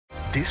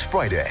This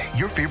Friday,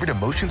 your favorite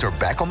emotions are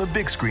back on the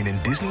big screen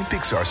in Disney and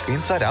Pixar's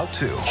Inside Out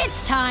 2.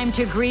 It's time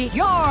to greet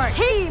your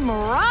Team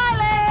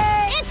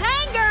Riley. It's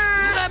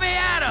anger. Let me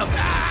at him.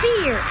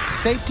 Fear.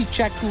 Safety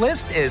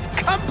checklist is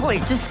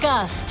complete.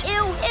 Disgust.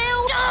 Ew.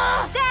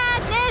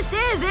 Sadness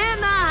is in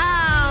the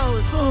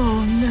house.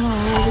 Oh, no.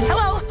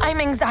 Hello, I'm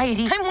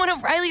anxiety. I'm one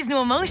of Riley's new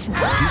emotions.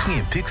 Disney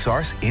and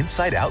Pixar's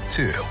Inside Out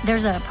 2.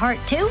 There's a part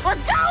 2? We're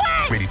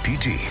going! Rated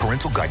PG.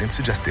 Parental guidance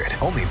suggested.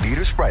 Only in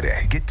theaters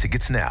Friday. Get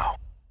tickets now.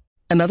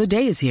 Another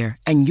day is here,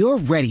 and you're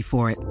ready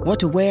for it. What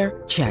to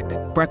wear? Check.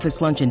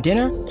 Breakfast, lunch, and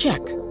dinner? Check.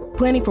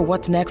 Planning for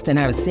what's next and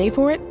how to save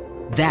for it?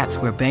 That's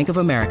where Bank of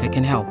America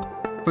can help.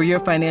 For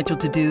your financial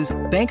to-dos,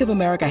 Bank of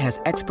America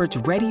has experts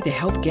ready to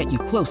help get you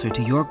closer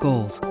to your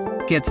goals.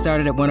 Get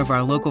started at one of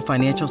our local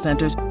financial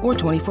centers or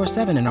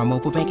 24/7 in our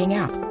mobile banking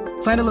app.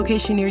 Find a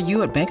location near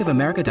you at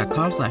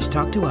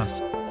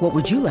bankofamerica.com/talktous. What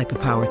would you like the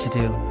power to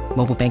do?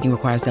 Mobile banking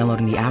requires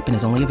downloading the app and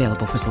is only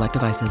available for select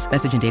devices.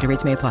 Message and data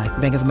rates may apply.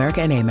 Bank of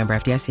America N.A., member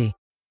FDIC.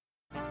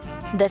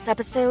 This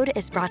episode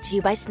is brought to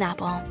you by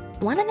Snapple.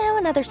 Want to know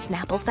another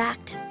Snapple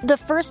fact? The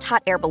first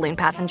hot air balloon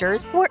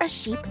passengers were a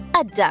sheep,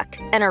 a duck,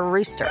 and a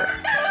rooster.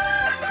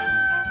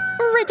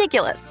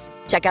 Ridiculous.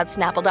 Check out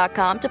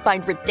Snapple.com to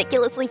find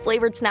ridiculously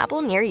flavored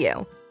Snapple near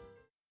you.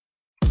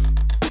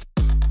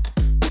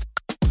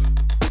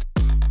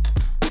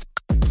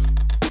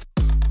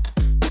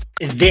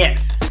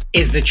 This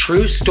is the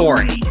true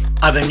story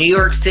of a New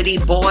York City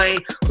boy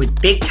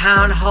with big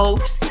town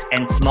hopes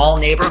and small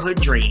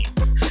neighborhood dreams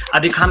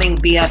of becoming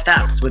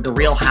BFFs with the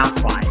Real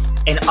Housewives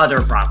and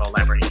other Bravo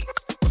celebrities.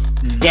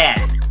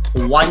 Then,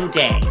 one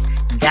day,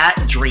 that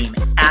dream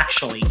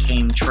actually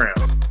came true.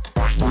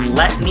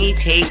 Let me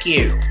take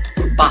you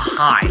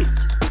behind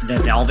the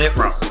velvet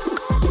rope.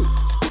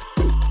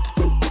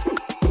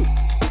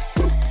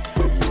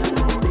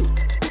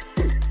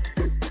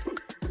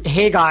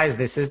 Hey guys,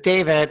 this is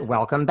David.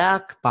 Welcome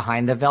back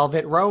behind the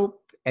velvet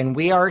rope. And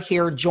we are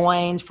here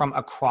joined from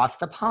across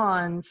the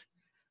pond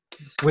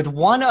with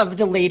one of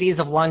the ladies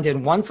of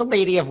London. Once a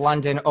lady of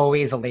London,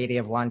 always a lady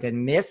of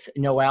London, Miss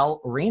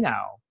Noelle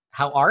Reno.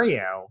 How are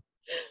you?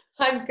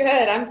 I'm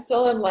good. I'm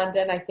still in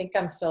London. I think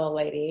I'm still a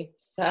lady.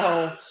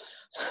 So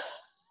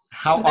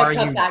how are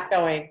you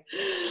going?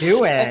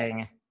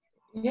 Doing?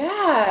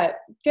 Yeah,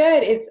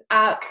 good. It's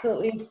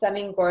absolutely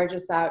stunning,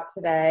 gorgeous out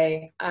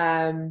today.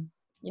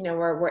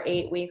 We're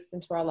 8 weeks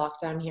into our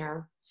lockdown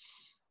here.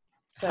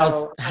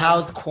 So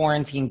how's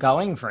quarantine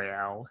going for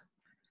you?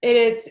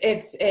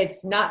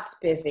 It's nuts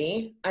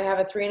busy. I have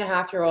a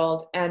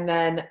 3.5-year-old, and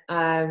then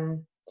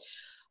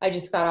I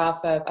just got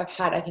off of, I've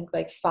had, I think,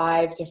 like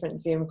 5 different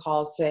Zoom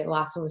calls today. The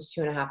last one was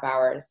 2.5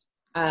 hours.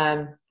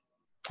 I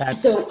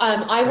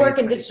work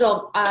in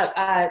digital,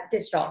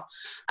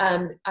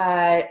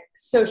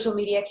 social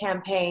media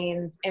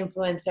campaigns,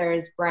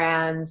 influencers,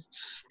 brands,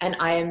 and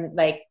I am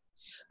like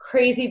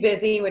crazy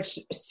busy, which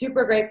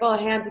super grateful,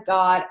 hand to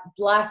God,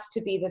 blessed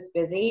to be this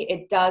busy.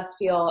 It does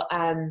feel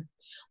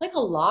like a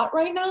lot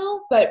right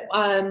now, but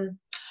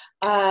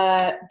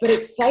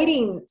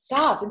exciting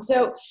stuff. And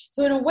so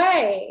in a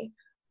way,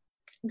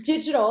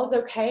 digital is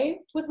okay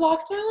with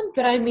lockdown,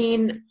 but I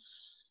mean,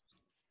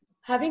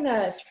 having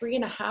a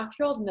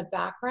 3.5-year-old in the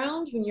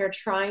background when you're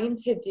trying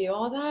to do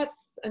all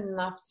that's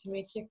enough to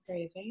make you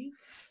crazy.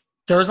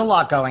 There's a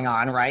lot going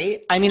on,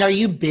 right? I mean, are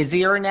you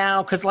busier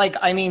now? Because, a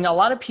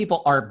lot of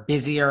people are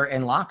busier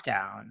in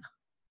lockdown.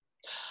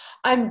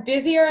 I'm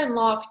busier in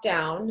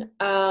lockdown.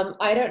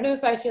 I don't know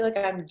if I feel like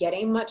I'm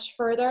getting much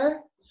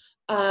further.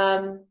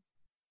 I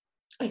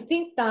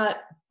think on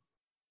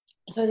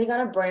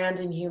a brand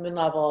and human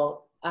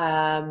level,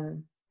 a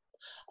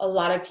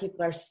lot of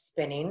people are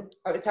spinning.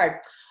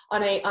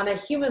 On a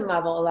human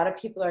level, a lot of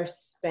people are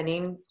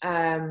spinning.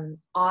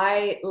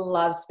 I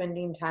love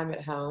spending time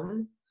at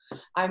home.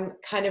 I'm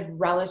kind of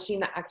relishing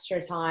the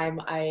extra time.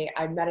 I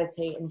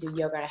meditate and do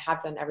yoga. I have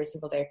done every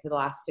single day for the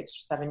last 6 or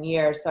 7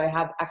 years. So I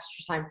have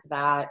extra time for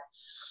that.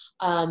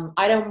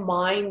 I don't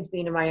mind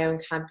being in my own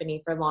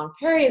company for long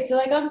periods. So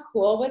I'm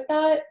cool with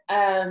that.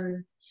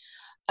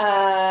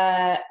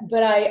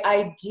 But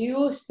I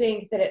do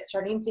think that it's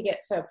starting to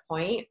get to a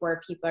point where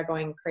people are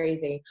going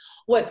crazy.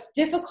 What's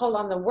difficult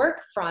on the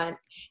work front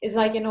is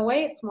in a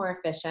way it's more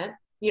efficient.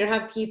 You don't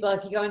have people,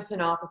 if you go into an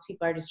office,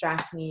 people are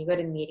distracting you. You go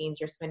to meetings,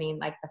 you're spending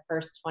the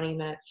first 20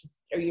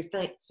 minutes you're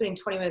spending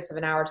 20 minutes of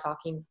an hour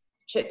talking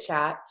chit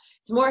chat.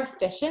 It's more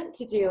efficient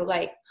to do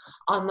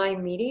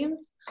online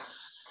meetings.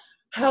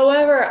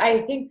 However,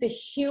 I think the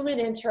human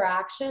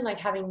interaction,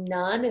 having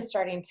none, is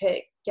starting to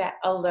get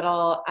a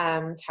little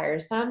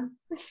tiresome.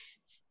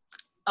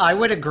 I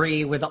would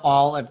agree with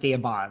all of the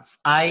above.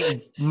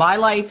 My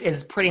life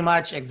is pretty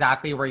much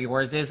exactly where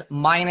yours is,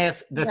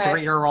 minus the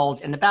 3-year-old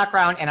in the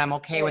background, and I'm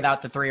okay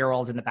without the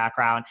 3-year-old in the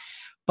background.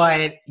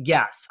 But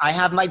yes, I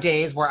have my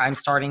days where I'm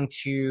starting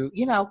to,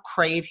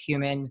 crave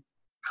human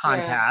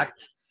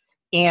contact.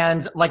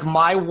 And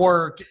my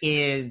work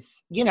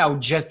is,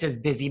 just as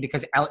busy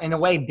because in a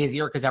way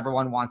busier because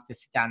everyone wants to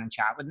sit down and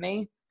chat with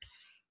me.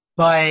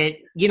 But,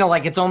 you know,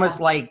 like, it's almost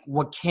like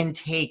what can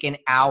take an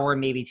hour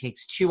maybe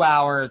takes 2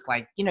 hours.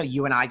 Like, you know,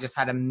 you and I just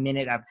had a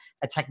minute of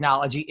a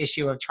technology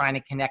issue of trying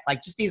to connect,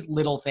 like just these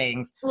little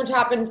things. Which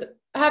happens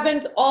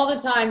all the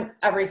time,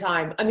 every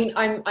time. I mean,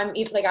 I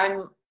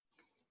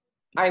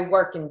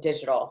work in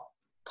digital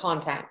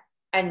content,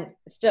 and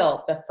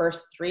still the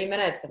first 3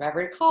 minutes of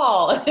every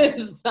call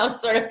is some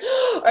sort of,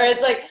 or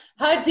it's like,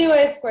 how do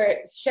I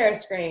share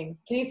screen?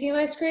 Can you see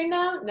my screen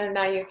now? No,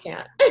 now you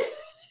can't.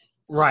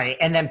 Right.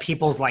 And then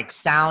people's like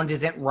sound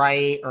isn't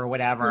right or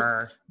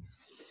whatever.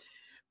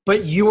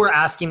 But you were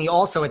asking me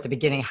also at the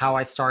beginning how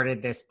I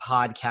started this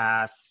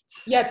podcast.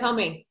 Yeah, tell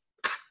me.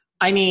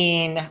 I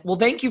mean, well,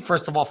 thank you,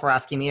 first of all, for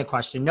asking me a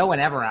question. No one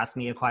ever asked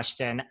me a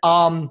question.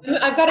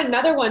 I've got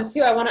another one,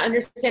 too. I want to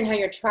understand how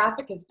your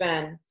traffic has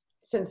been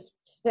since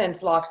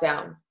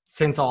lockdown.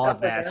 Since all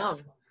of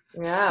this.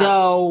 Yeah.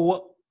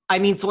 So, I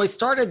mean, so I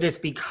started this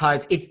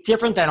because it's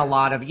different than a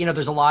lot of, you know,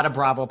 there's a lot of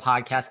Bravo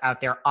podcasts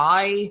out there.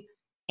 I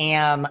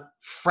am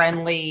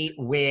friendly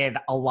with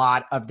a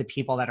lot of the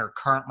people that are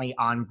currently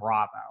on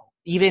Bravo,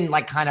 even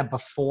like kind of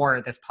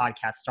before this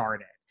podcast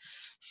started.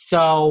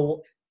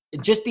 So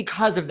just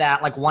because of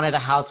that, like one of the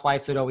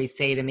housewives would always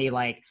say to me,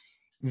 like,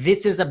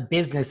 this is a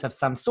business of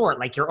some sort.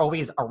 Like, you're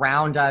always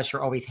around us.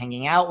 You're always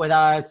hanging out with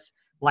us.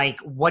 Like,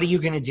 what are you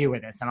going to do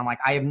with this? And I'm like,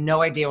 I have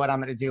no idea what I'm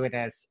going to do with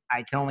this.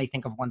 I can only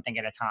think of one thing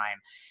at a time.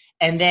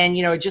 And then,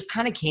 you know, it just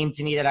kind of came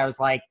to me that I was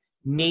like,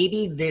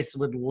 maybe this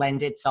would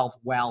lend itself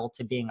well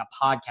to being a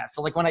podcast.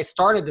 So like when I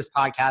started this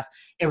podcast,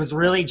 it was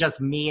really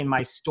just me and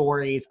my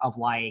stories of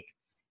like,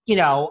 you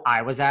know,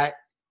 I was at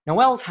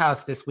Noelle's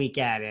house this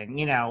weekend and,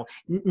 you know,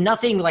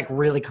 nothing like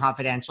really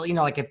confidential, you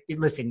know, like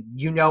listen,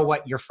 you know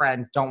what your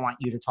friends don't want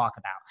you to talk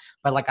about,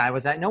 but like I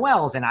was at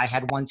Noelle's and I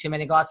had one too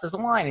many glasses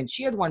of wine and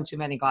she had one too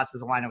many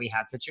glasses of wine and we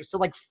had so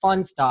like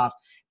fun stuff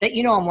that,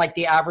 you know, I'm like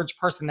the average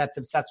person that's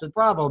obsessed with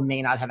Bravo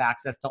may not have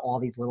access to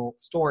all these little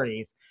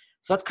stories.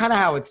 So that's kind of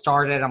how it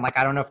started. I'm like,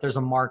 I don't know if there's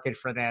a market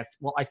for this.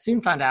 Well, I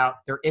soon found out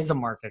there is a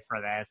market for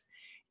this.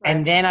 Right.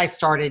 And then I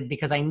started,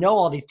 because I know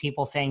all these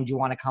people saying, do you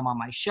want to come on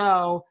my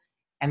show?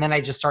 And then I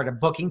just started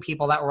booking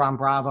people that were on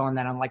Bravo. And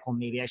then I'm like, well,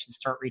 maybe I should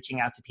start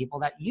reaching out to people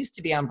that used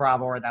to be on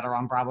Bravo or that are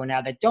on Bravo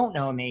now that don't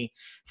know me.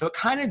 So it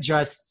kind of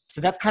just,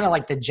 so that's kind of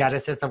like the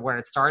genesis of where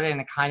it started. And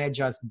it kind of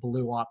just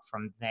blew up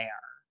from there.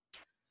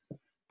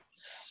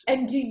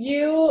 And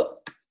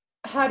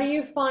how do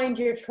you find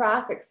your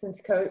traffic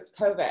since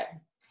COVID?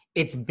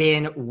 It's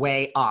been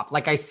way up.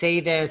 Like I say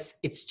this,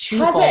 it's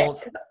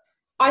twofold.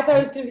 I thought it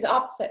was going to be the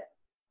opposite.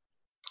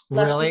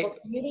 Less really? People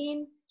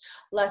commuting,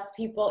 less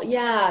people.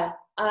 Yeah.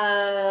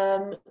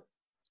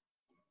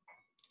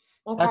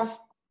 Okay.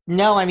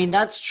 No, I mean,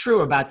 that's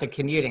true about the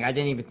commuting. I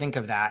didn't even think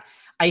of that.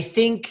 I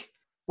think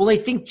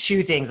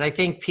two things. I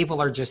think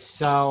people are just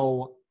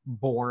so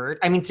bored.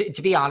 I mean,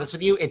 to be honest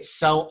with you, it's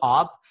so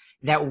up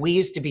that we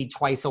used to be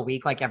twice a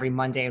week, like every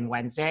Monday and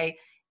Wednesday.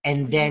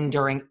 And then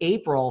during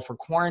April for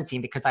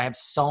quarantine, because I have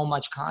so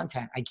much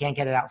content, I can't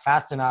get it out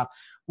fast enough.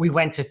 We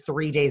went to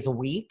 3 days a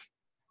week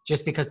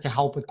just because to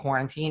help with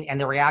quarantine.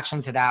 And the reaction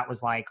to that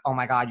was like, oh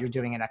my God, you're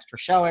doing an extra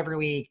show every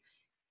week.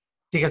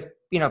 Because,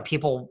 you know,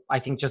 people, I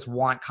think, just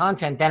want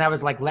content. Then I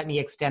was like, let me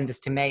extend this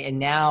to May. And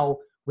now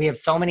we have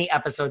so many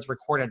episodes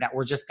recorded that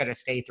we're just going to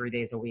stay 3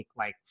 days a week,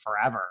 like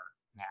forever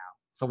now.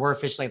 So we're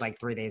officially like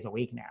 3 days a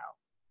week now.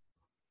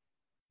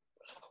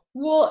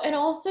 Well, and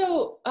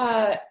also,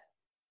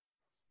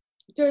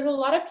 there's a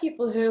lot of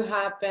people who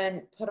have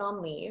been put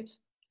on leave.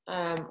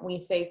 We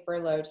say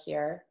furloughed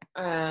here.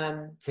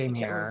 Same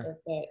here.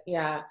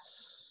 Yeah.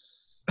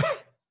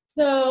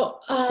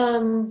 So,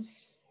 I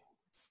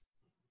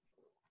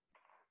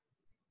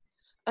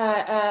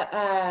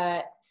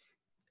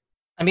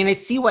mean, I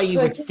see why you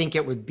would think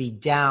it would be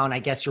down. I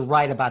guess you're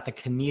right about the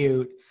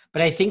commute,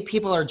 but I think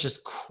people are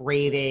just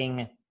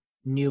craving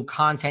new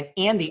content.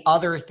 And the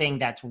other thing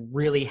that's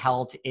really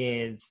helped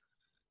is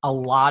a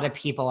lot of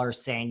people are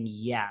saying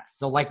yes.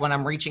 So like when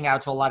I'm reaching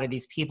out to a lot of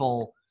these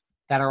people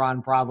that are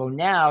on Bravo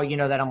now, you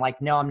know, that I'm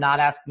like, no, I'm not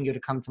asking you to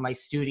come to my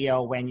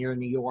studio when you're in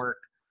New York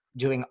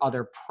doing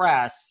other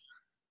press.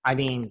 I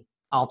mean,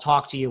 I'll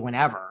talk to you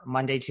whenever,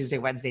 Monday, Tuesday,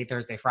 Wednesday,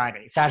 Thursday,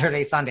 Friday,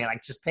 Saturday, Sunday,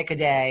 like just pick a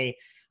day.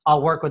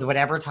 I'll work with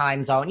whatever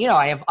time zone. You know,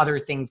 I have other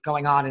things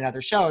going on in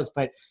other shows,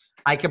 but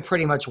I could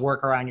pretty much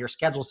work around your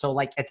schedule. So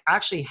like, it's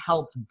actually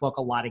helped book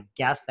a lot of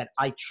guests that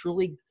I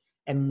truly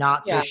am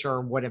not so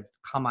sure would have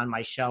come on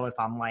my show if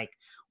I'm like,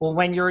 well,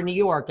 when you're in New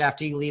York,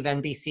 after you leave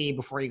NBC,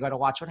 before you go to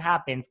Watch What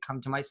Happens, come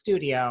to my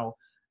studio.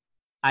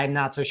 I'm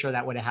not so sure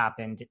that would have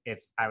happened if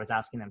I was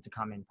asking them to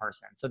come in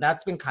person. So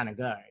that's been kind of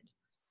good.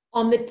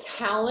 On the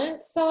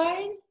talent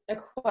side,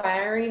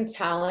 acquiring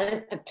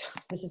talent,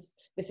 this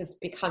is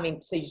becoming,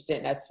 so you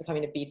didn't know, it's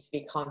becoming a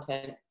B2B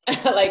content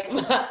like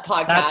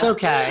podcast. That's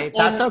okay.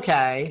 That's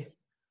okay.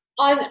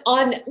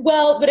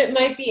 Well, but it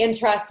might be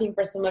interesting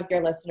for some of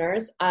your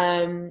listeners.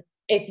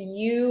 If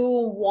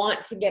you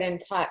want to get in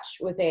touch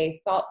with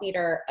a thought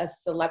leader, a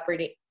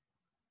celebrity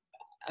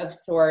of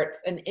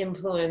sorts, an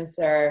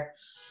influencer,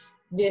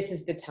 this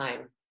is the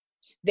time.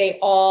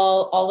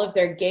 all of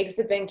their gigs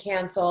have been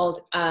canceled.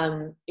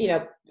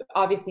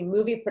 Obviously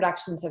movie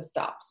productions have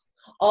stopped.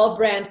 All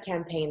brand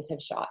campaigns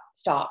have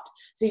stopped.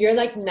 So you're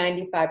like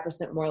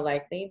 95% more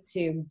likely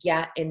to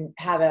get and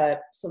have a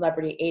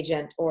celebrity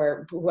agent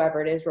or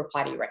whoever it is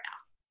reply to you right now.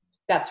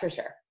 That's for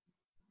sure.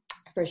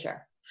 For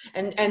sure.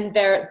 And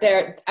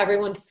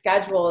everyone's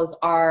schedules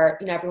are,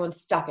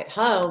 everyone's stuck at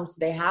home, so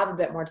they have a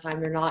bit more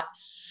time. They're not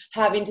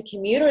having to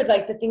commute, or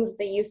like the things that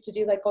they used to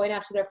do, like going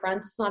out to their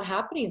friends, it's not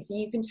happening. So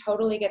you can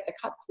totally get the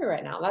cut through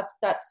right now.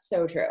 That's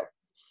so true.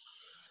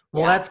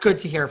 Well, that's good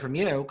to hear from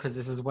you, because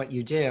this is what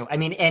you do. I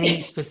mean,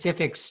 any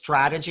specific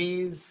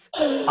strategies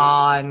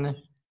on,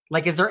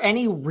 like, is there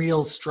any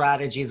real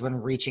strategies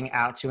when reaching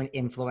out to an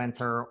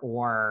influencer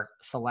or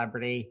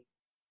celebrity?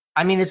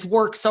 I mean, it's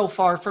worked so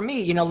far for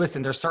me.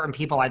 Listen, there's certain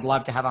people I'd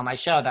love to have on my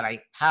show that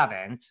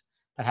haven't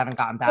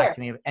gotten back to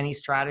me. Any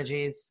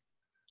strategies?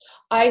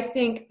 I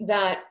think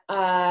that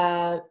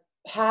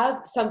have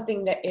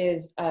something that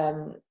is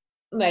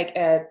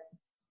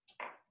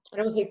I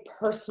don't want to say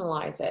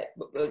personalize it,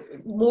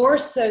 more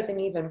so than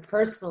even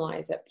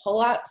personalize it. Pull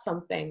out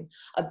something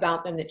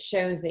about them that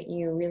shows that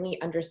you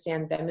really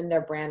understand them and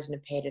their brand and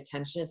have paid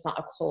attention. It's not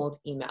a cold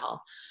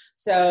email.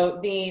 So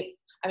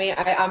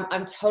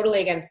I'm totally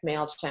against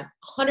MailChimp,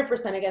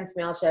 100% against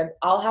MailChimp.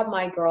 I'll have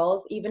my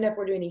girls, even if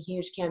we're doing a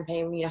huge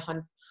campaign,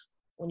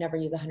 we'll never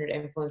use 100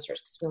 influencers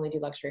because we only do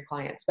luxury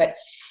clients. But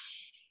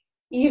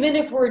even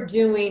if we're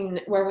doing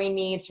where we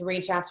need to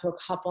reach out to a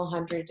couple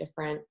hundred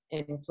different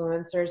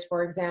influencers,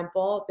 for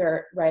example,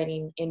 they're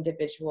writing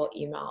individual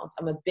emails.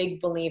 I'm a big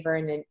believer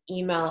in an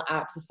email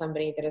out to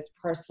somebody that is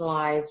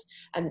personalized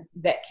and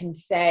that can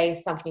say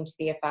something to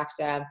the effect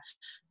of,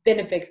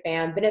 been a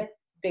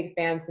big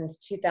fan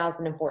since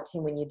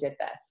 2014 when you did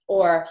this,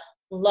 or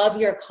love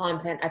your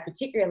content. I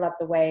particularly love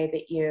the way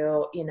that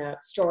you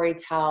story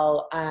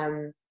tell,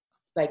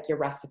 like your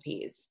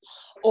recipes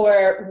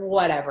or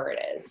whatever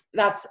it is.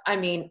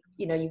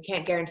 You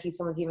can't guarantee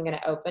someone's even going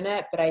to open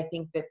it, but I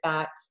think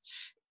that's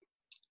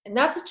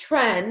a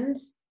trend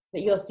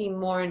that you'll see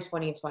more in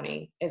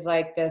 2020 is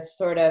like this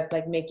sort of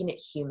like making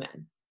it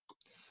human.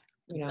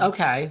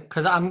 Okay.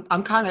 Cause I'm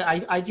kind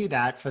of, I do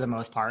that for the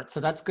most part. So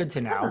that's good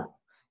to know.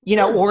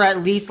 Or at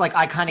least like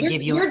I kind of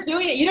give you. You're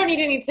doing it. You don't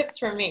need any tips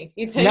from me.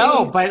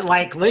 But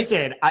like,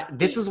 listen,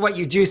 this is what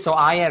you do. So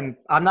I'm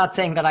not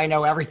saying that I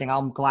know everything.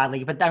 I'll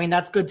gladly, but I mean,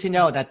 that's good to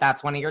know that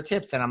that's one of your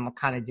tips and I'm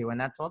kind of doing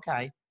that. So,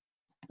 okay.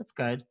 That's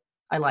good.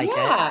 I like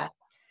it.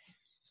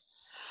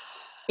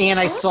 And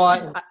I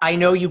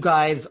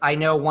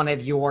know one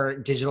of your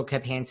digital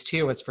campaigns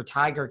too was for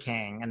Tiger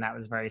King, and that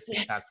was very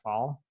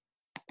successful.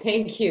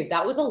 Thank you.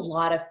 That was a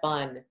lot of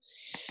fun.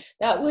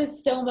 That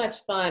was so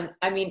much fun.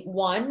 I mean,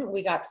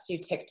 we got to do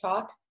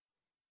TikTok.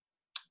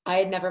 I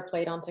had never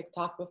played on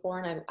TikTok before,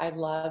 and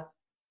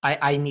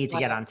I need to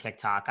get on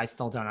TikTok. I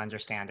still don't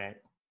understand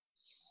it.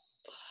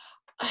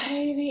 I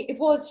mean,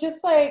 well, it's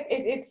just like,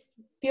 it's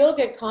feel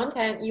good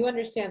content. You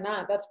understand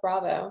that. That's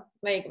Bravo.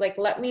 Like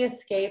let me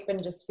escape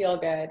and just feel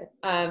good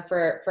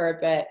for a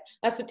bit.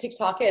 That's what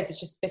TikTok is. It's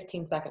just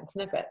 15-second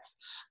snippets.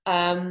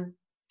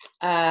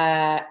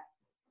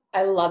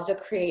 I love the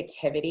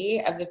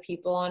creativity of the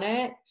people on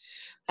it.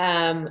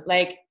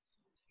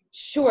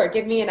 Sure,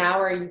 give me an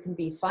hour, you can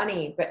be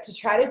funny, but to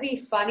try to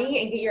be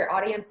funny and get your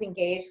audience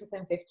engaged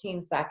within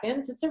 15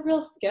 seconds, it's a real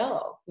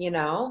skill, just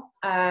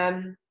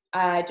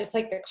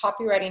like the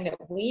copywriting that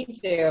we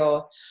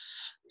do,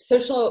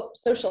 social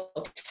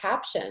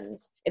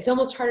captions, it's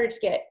almost harder to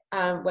get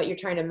what you're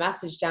trying to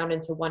message down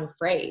into one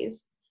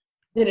phrase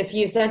than a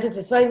few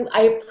sentences. So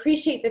I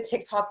appreciate the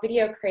TikTok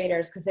video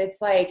creators because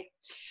it's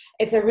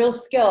a real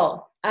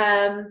skill.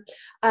 I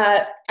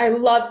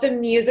love the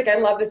music. I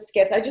love the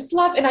skits. I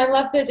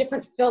love the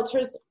different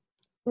filters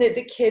that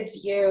the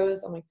kids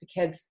use. I'm like the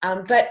kids.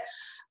 But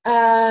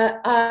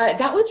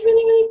that was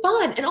really, really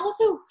fun. And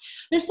also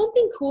there's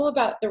something cool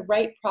about the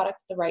right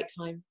product at the right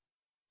time.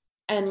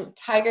 And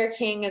Tiger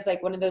King is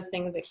like one of those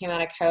things that came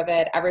out of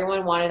COVID.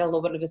 Everyone wanted a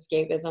little bit of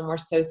escapism. We're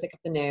so sick of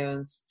the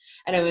news.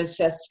 And it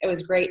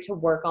was great to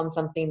work on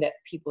something that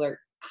people are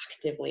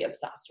actively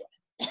obsessed with.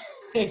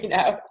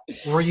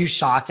 Were you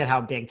shocked at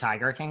how big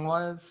Tiger King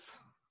was?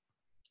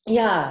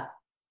 Yeah.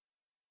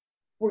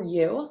 Were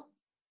you?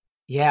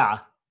 Yeah.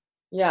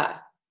 Yeah.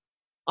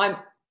 I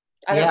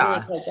don't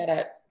really quite get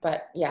it,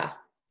 but yeah.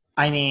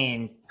 I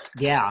mean,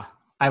 yeah,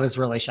 I was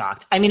really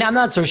shocked. I mean, I'm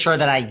not so sure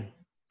that I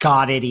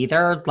got it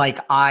either. Like,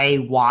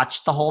 I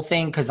watched the whole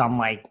thing because I'm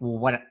like, well,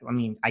 what? I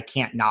mean, I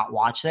can't not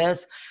watch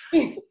this.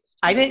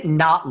 I didn't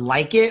not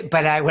like it,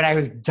 but when I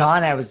was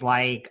done, I was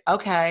like,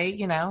 okay,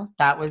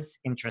 that was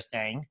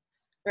interesting.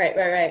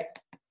 Right.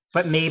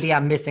 But maybe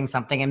I'm missing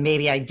something, and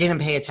maybe I didn't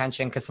pay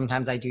attention because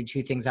sometimes I do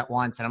two things at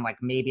once, and I'm like,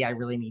 maybe I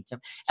really need to.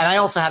 And I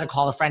also had to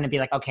call a friend and be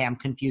like, okay, I'm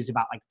confused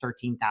about like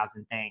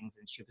 13,000 things.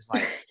 And she was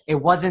like, it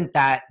wasn't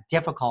that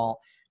difficult.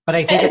 But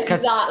I think it's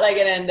because not like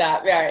an end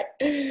up. Right.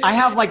 I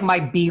have like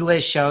my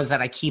B-list shows that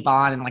I keep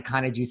on and like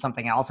kind of do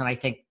something else. And I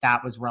think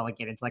that was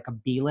relegated to like a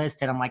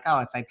B-list. And I'm like,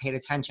 oh, if I paid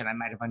attention, I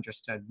might have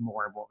understood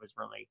more of what was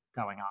really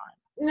going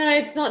on. No,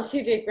 it's not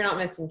too deep. You're not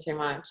missing too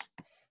much.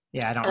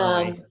 Yeah, I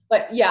don't really.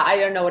 But yeah, I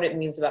don't know what it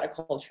means about a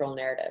cultural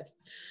narrative.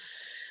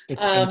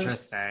 It's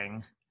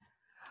interesting.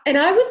 And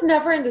I was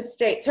never in the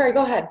States. Sorry,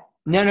 go ahead.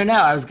 No.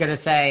 I was going to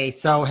say,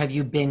 so have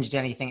you binged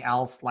anything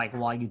else like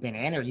while you've been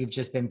in, or you've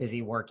just been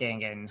busy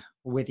working and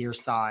with your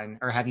son,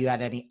 or have you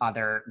had any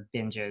other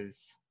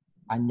binges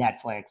on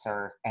Netflix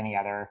or any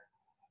other?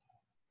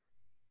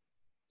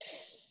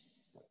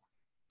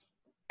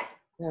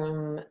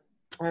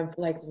 I've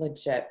like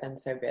legit been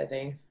so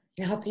busy.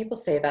 You know how people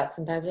say that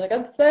sometimes? They're like,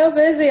 I'm so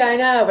busy. I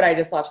know, but I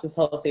just watched this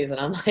whole season.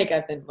 I'm like,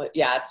 it's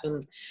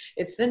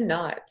been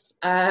nuts.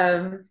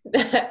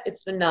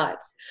 It's been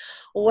nuts.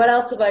 What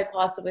else have I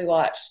possibly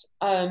watched?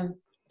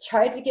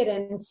 Tried to get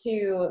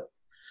into,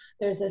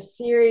 there's a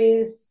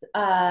series,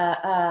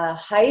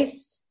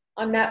 Heist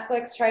on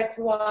Netflix, tried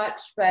to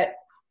watch, but it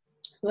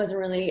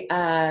wasn't really,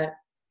 it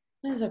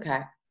was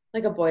okay.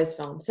 Like a boys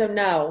film. So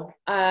no,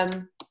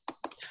 I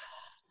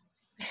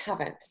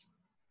haven't.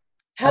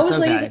 How was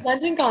Ladies of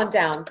London gone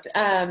down?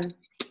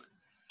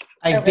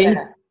 I've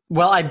been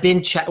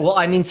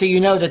so you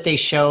know that they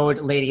showed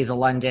Ladies of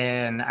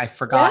London, I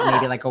forgot,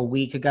 maybe like a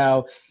week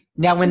ago.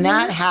 Now, when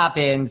that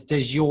happens, do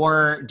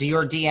your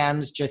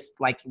DMs just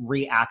like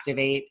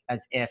reactivate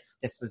as if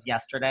this was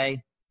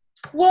yesterday?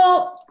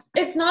 Well,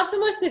 it's not so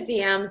much the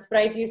DMs, but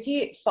I do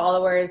see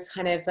followers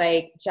kind of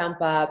like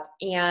jump up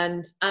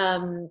and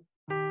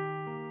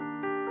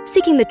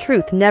Seeking the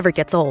truth never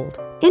gets old.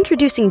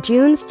 Introducing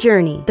June's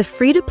Journey, the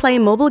free-to-play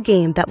mobile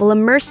game that will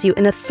immerse you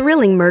in a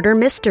thrilling murder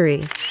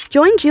mystery.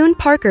 Join June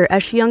Parker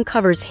as she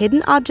uncovers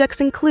hidden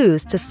objects and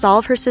clues to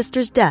solve her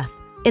sister's death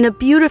in a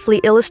beautifully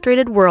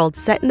illustrated world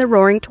set in the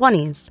Roaring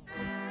 '20s.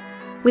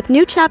 With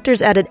new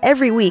chapters added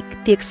every week,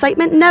 the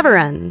excitement never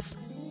ends.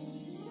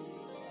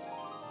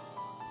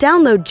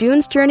 Download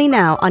June's Journey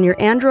now on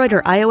your Android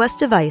or iOS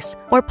device,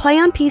 or play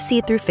on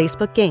PC through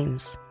Facebook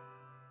Games.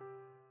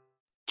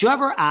 Do you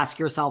ever ask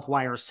yourself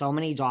why are so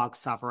many dogs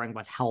suffering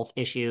with health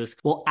issues?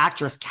 Well,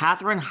 actress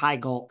Katherine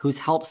Heigl, who's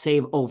helped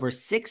save over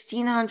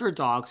 1,600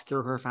 dogs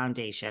through her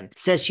foundation,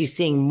 says she's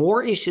seeing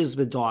more issues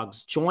with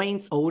dogs'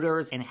 joints,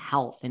 odors, and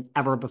health than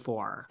ever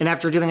before. And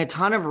after doing a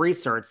ton of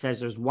research, says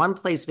there's one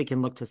place we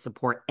can look to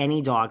support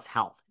any dog's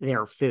health,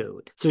 their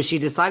food. So she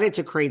decided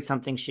to create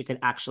something she could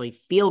actually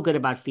feel good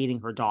about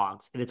feeding her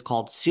dogs, and it's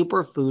called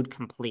Superfood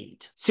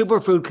Complete.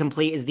 Superfood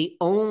Complete is the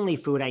only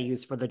food I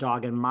use for the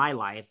dog in my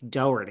life,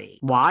 Doherty.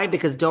 Why?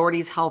 Because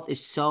Doherty's health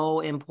is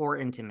so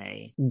important to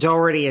me.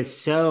 Doherty is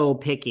so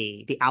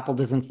picky. The apple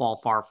doesn't fall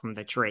far from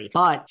the tree,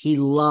 but he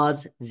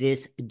loves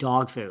this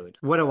dog food.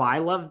 What do I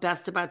love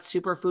best about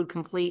Superfood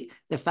Complete?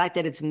 The fact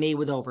that it's made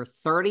with over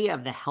 30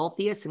 of the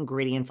healthiest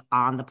ingredients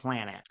on the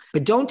planet.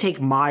 But don't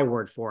take my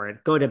word for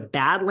it. Go to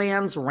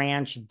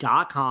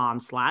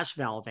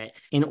badlandsranch.com/velvet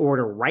and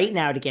order right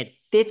now to get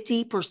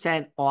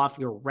 50% off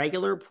your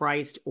regular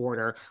priced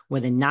order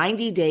with a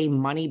 90-day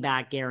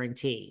money-back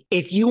guarantee.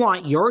 If you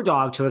want your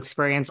dog to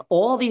experience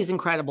all these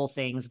incredible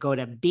things, go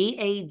to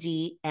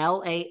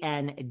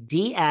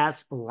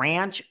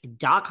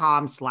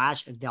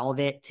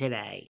badlandsranch.com/velvet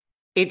today.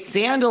 It's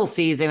sandal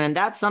season, and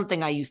that's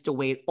something I used to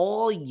wait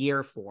all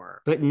year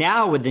for. But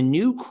now with the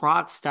new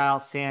Crocs style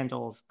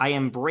sandals, I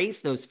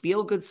embrace those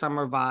feel-good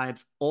summer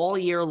vibes all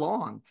year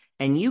long.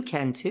 And you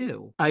can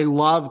too. I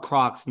love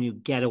Crocs' new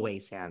Getaway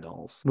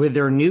sandals. With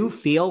their new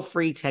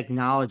feel-free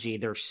technology,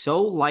 they're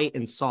so light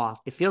and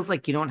soft, it feels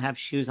like you don't have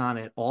shoes on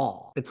at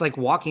all. It's like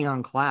walking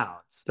on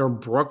clouds. They're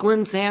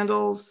Brooklyn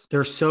sandals.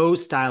 They're so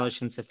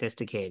stylish and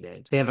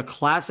sophisticated. They have a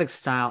classic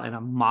style and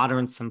a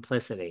modern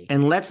simplicity.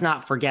 And let's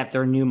not forget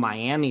their new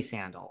Miami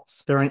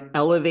sandals. They're an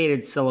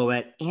elevated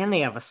silhouette and they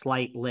have a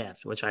slight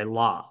lift, which I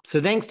love. So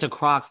thanks to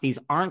Crocs, these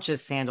aren't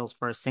just sandals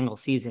for a single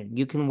season.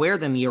 You can wear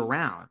them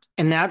year-round.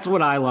 And that's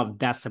what I love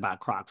best about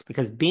Crocs,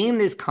 because being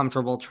this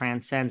comfortable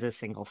transcends a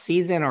single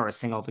season or a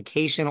single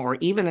vacation or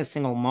even a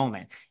single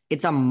moment.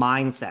 It's a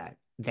mindset.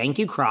 Thank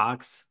you,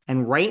 Crocs.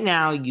 And right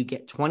now you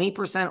get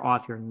 20%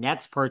 off your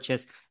next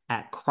purchase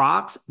at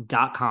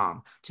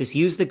crocs.com. Just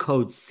use the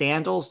code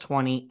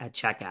SANDALS20 at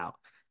checkout.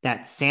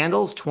 That's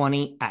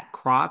SANDALS20 at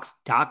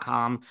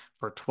crocs.com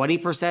for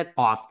 20%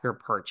 off your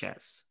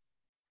purchase.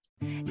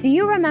 Do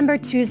you remember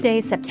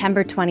Tuesday,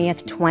 September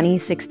 20th,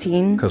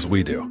 2016? Because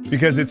we do.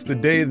 Because it's the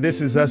day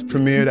This Is Us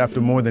premiered after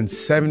more than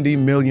 70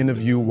 million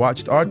of you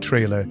watched our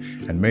trailer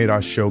and made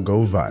our show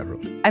go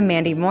viral. I'm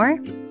Mandy Moore.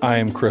 I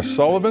am Chris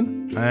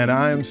Sullivan. And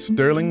I am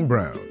Sterling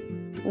Brown.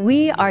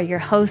 We are your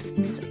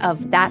hosts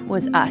of That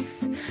Was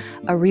Us,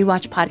 a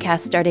rewatch podcast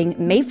starting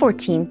May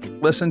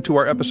 14th. Listen to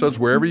our episodes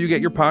wherever you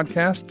get your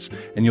podcasts,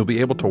 and you'll be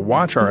able to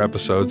watch our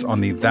episodes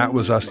on the That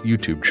Was Us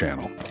YouTube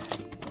channel.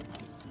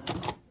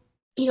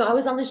 You know, I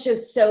was on the show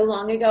so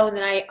long ago, and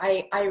then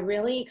I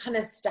really kind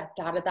of stepped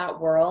out of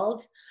that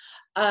world.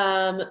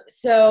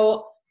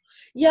 So,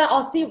 yeah,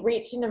 I'll see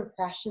reach and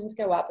impressions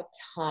go up a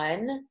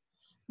ton.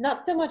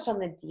 Not so much on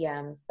the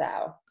DMs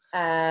though.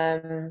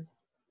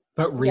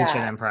 But reach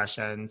and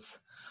impressions.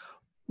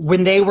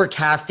 When they were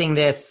casting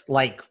this,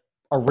 like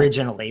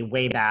originally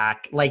way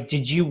back, like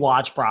did you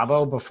watch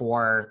Bravo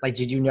before? Like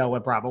did you know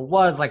what Bravo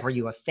was? Like were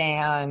you a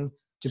fan?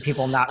 Do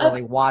people not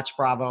really watch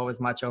Bravo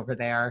as much over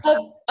there?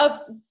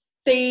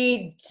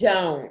 They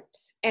don't.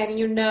 And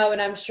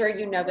and I'm sure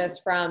you know this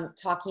from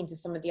talking to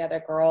some of the other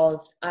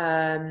girls,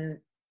 it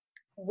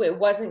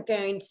wasn't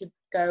going to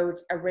go,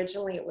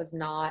 originally it was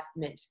not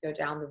meant to go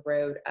down the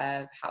road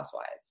of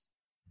Housewives.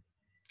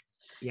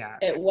 Yeah.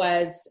 It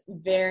was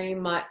very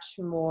much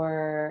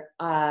more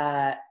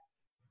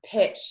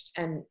pitched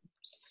and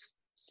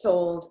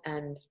sold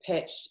and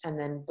pitched and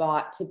then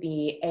bought to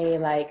be a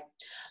like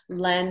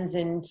lens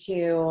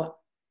into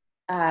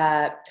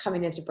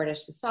coming into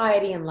British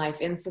society and life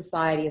in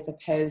society, as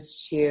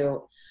opposed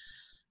to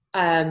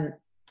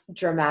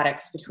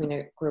dramatics between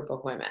a group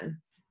of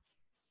women.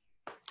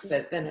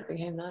 But then it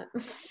became that.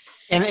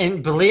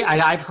 And believe,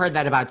 I've heard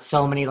that about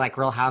so many like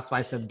Real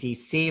Housewives of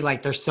DC.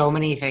 Like there's so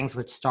many things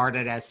which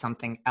started as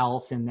something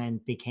else and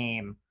then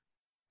became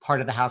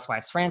part of the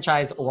Housewives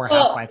franchise or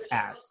Housewives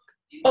Ask.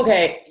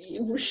 Okay,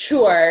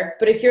 sure.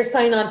 But if you're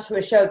signing on to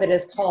a show that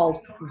is called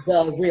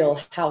The Real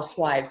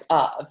Housewives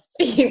of,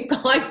 you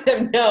kind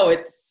of know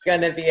it's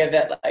going to be a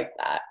bit like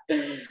that.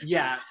 Yes.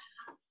 Yeah.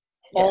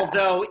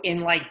 Although in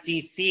like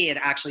DC, it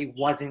actually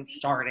wasn't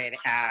started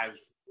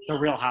as The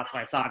Real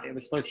Housewives of. It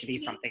was supposed to be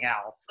something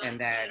else. And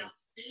then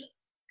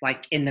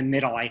like in the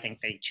middle, I think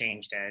they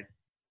changed it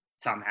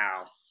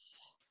somehow.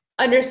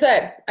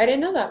 Understood. I didn't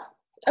know that.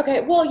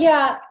 Okay, well,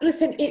 yeah.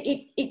 Listen,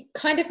 it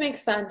kind of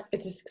makes sense.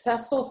 It's a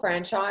successful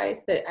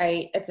franchise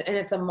and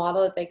it's a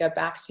model that they go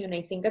back to, and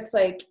I think it's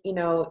like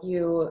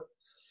you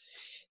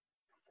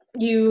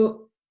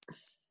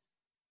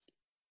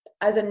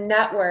as a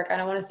network. I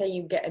don't want to say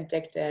you get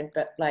addicted,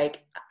 but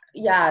like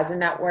as a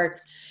network,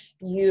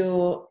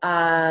 you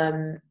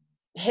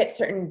hit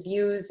certain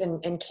views and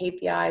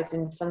KPIs,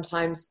 and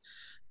sometimes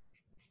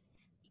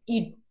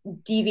you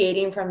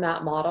deviating from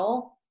that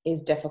model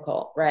is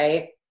difficult,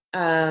 right?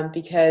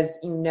 Because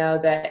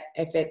that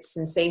if it's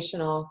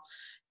sensational,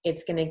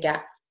 it's going to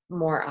get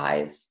more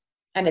eyes.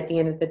 And at the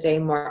end of the day,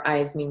 more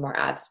eyes mean more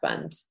ad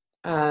spend.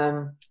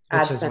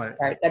 Digital,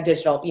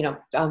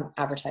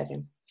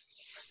 advertising.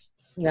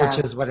 Yeah. Which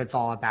is what it's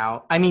all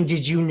about. I mean,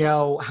 did you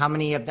know how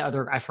many of the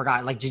other, I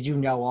forgot, like, did you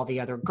know all the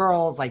other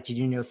girls? Like, did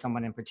you know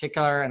someone in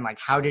particular? And like,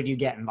 how did you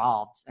get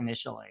involved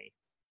initially?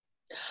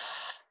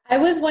 I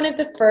was one of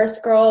the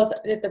first girls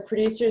that the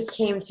producers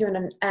came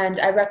to, and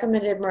I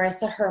recommended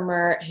Marissa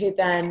Hermer, who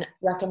then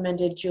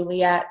recommended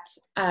Juliet,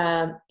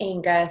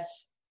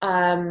 Angus,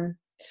 and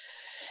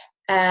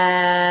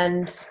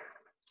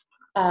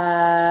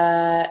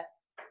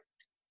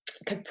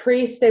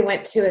Caprice they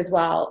went to as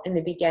well in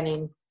the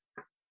beginning.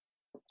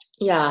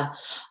 Yeah.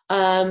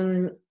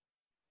 And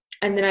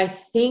then I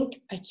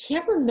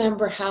can't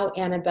remember how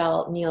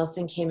Annabelle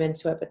Nielsen came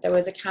into it, but there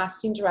was a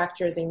casting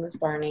director, his name was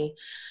Barney.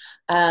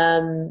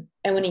 And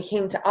when he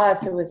came to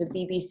us, it was a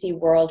BBC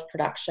World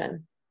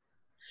production.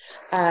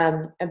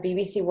 Which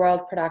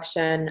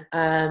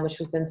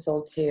was then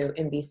sold to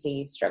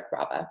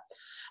NBC/Bravo.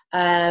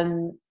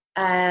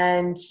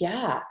 And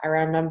yeah, I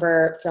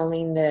remember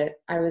filming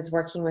I was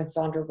working with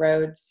Zondra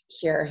Rhodes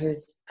here,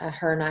 who's,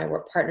 her and I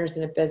were partners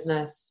in a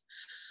business.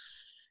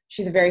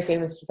 She's a very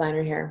famous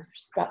designer here.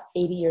 She's about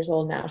 80 years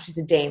old now. She's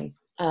a dame.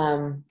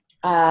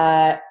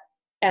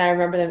 And I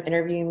remember them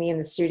interviewing me in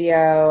the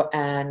studio,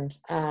 and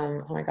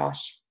oh my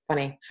gosh,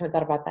 funny. I haven't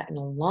thought about that in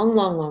a long,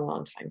 long, long,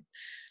 long time.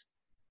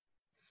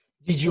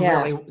 Did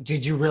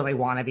you really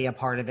want to be a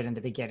part of it in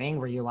the beginning?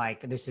 Were you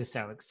like, this is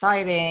so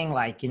exciting?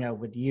 Like,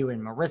 with you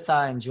and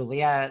Marissa and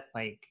Juliet,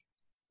 like.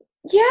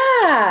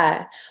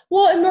 Yeah.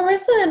 Well, and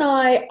Marissa and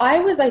I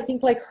was, I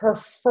think, like her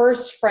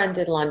first friend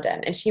in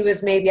London, and she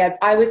was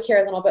I was here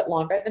a little bit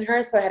longer than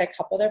her. So I had a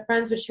couple other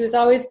friends, but she was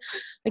always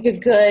like a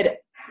good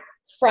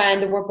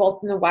friend, and we're both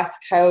from the West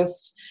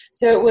Coast.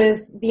 So it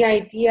was the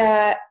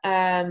idea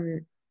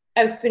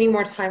of spending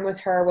more time with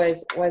her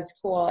was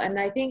cool. And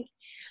I think,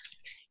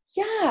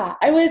 yeah,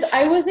 I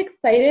was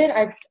excited.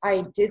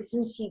 I did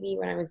some TV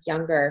when I was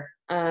younger.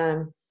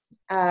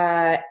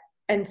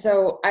 And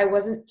so I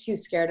wasn't too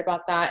scared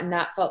about that. And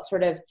that felt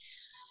sort of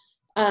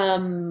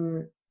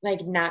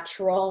like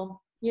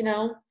natural,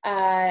 and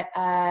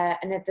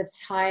at the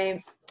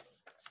time,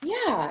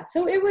 yeah,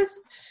 so it was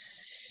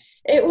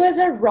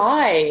a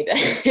ride.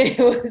 It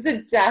was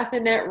a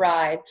definite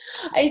ride.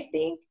 I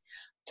think,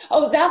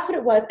 that's what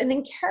it was. And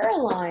then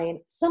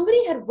Caroline,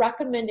 somebody had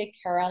recommended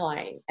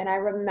Caroline. And I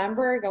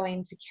remember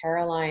going to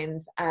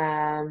Caroline's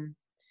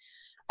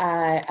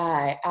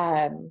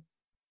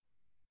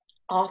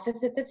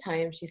office at the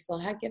time. She still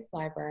had Gift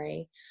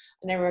Library.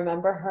 And I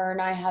remember her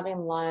and I having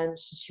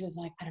lunch, and she was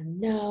like, I don't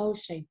know,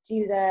 should I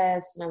do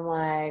this? And I'm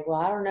like, well,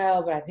 I don't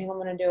know, but I think I'm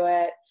going to do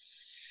it.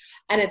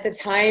 And at the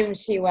time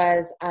she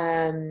was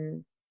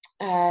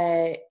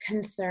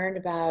concerned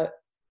about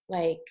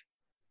like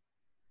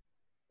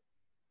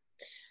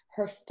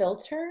her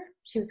filter.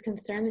 She was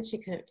concerned that she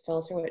couldn't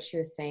filter what she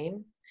was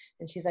saying.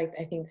 And she's like,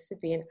 I think this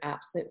would be an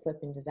absolute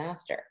flipping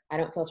disaster. I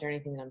don't filter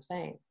anything that I'm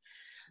saying.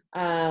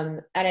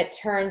 And it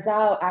turns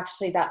out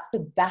actually that's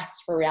the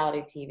best for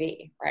reality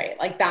TV, right?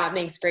 Like that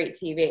makes great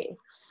TV.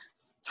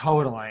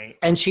 Totally.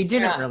 And she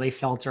didn't really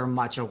filter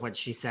much of what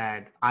she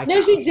said.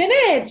 She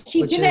didn't.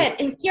 She didn't.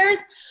 And here's,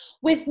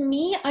 with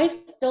me, I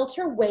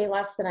filter way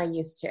less than I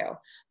used to.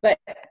 But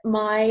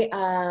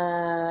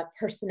my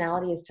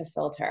personality is to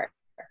filter.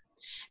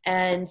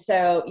 And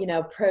so, you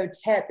know, pro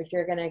tip, if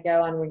you're going to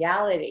go on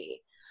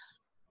reality,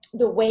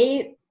 the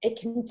way it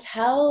can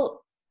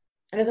tell,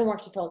 it doesn't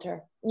work to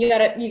filter. You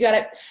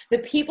gotta, the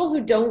people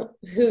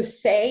who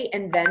say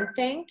and then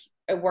think,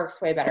 it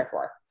works way better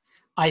for.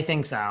 I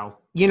think so.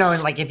 You know,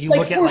 and like if you like,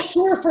 look at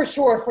for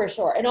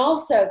sure. And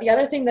also the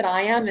other thing that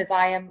I am is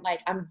I'm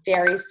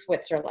very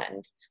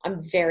Switzerland.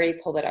 I'm very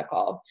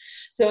political.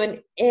 So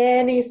in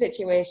any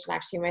situation,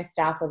 actually my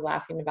staff was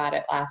laughing about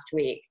it last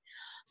week.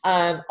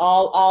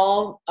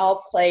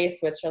 I'll play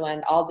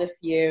Switzerland, I'll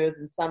diffuse,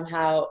 and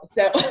somehow,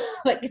 so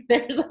like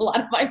there's a lot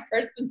of my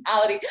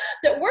personality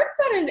that works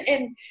out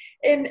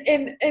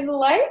in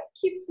life,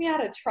 keeps me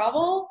out of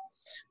trouble,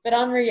 but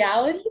on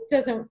reality it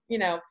doesn't, you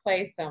know,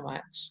 play so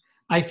much.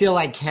 I feel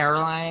like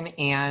Caroline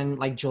and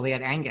like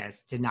Juliet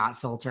Angus did not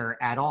filter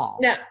at all.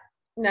 No.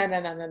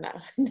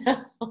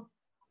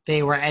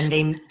 They were,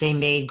 and they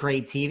made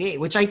great TV,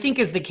 which I think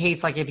is the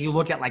case. Like if you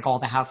look at like all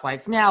the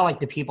housewives now, like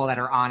the people that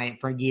are on it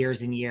for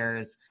years and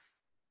years,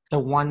 the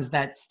ones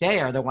that stay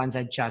are the ones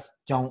that just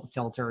don't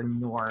filter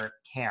nor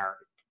care,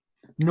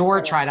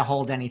 nor try to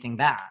hold anything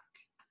back.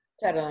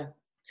 Totally.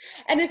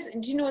 And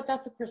do you know what?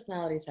 That's a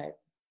personality type.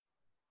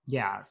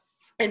 Yes.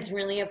 It's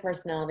really a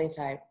personality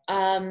type.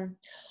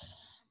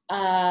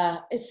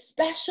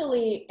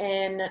 Especially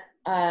in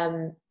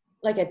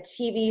like a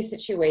TV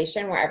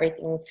situation where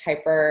everything's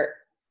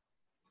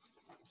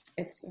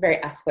it's very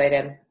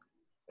escalated.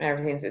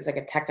 It's like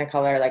a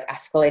technicolor, like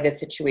escalated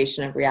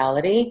situation of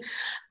reality.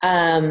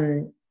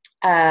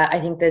 I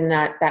think then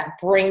that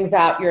brings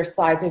out your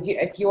side. So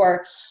if you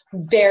are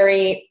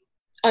very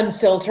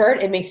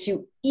unfiltered, it makes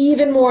you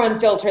even more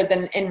unfiltered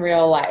than in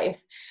real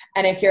life.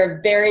 And if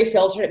you're very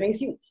filtered, it makes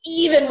you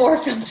even more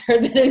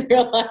filtered than in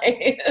real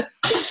life.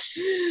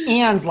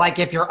 And like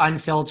if you're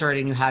unfiltered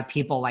and you have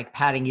people like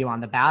patting you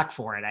on the back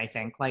for it, I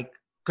think like,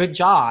 good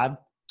job,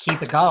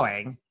 keep it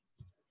going.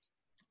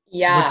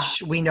 Yeah.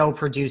 Which we know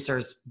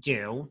producers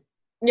do.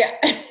 Yeah.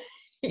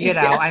 You know,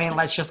 I mean,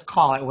 let's just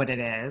call it what it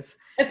is.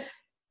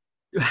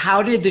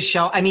 How did the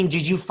show, I mean,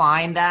 did you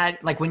find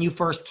that like when you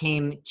first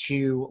came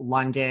to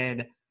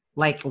London,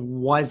 like,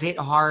 was it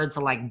hard to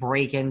like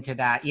break into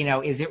that? You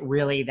know, is it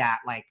really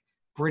that like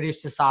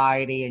British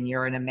society and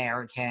you're an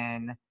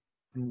American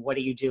and what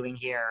are you doing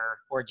here?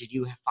 Or did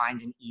you find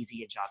an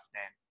easy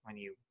adjustment when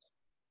you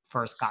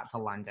first got to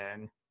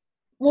London?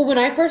 Well, when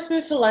I first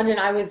moved to London,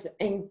 I was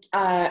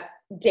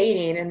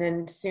dating and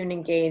then soon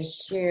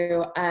engaged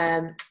to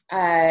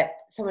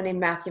someone named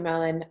Matthew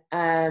Mellon,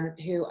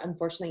 who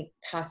unfortunately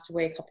passed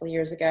away a couple of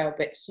years ago,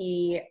 but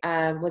he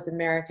was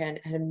American,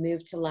 had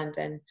moved to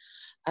London,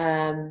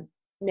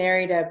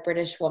 married a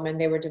British woman.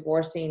 They were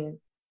divorcing,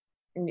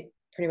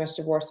 pretty much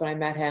divorced when I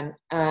met him.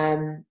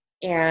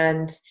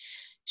 And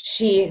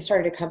she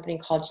started a company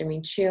called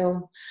Jimmy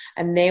Choo,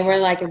 and they were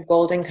like a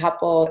golden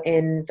couple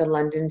in the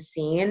London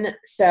scene.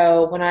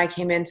 So when I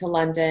came into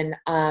London,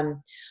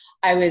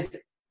 I was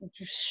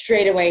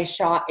straight away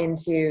shot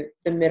into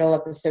the middle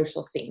of the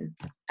social scene.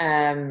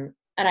 And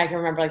I can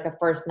remember like the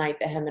first night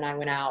that him and I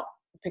went out,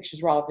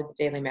 pictures were all over the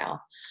Daily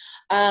Mail.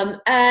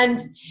 And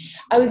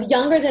I was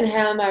younger than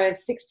him. I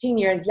was 16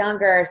 years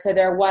younger. So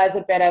there was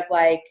a bit of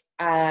like,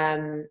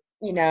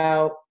 you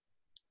know,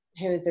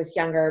 who is this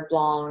younger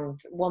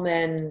blonde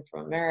woman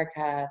from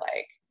America?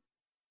 Like,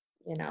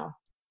 you know.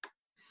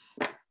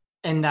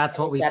 And that's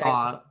what we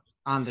saw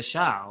on the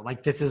show.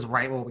 Like, this is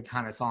right what we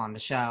kind of saw on the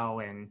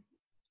show. And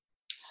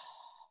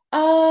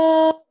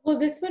well,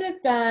 this would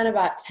have been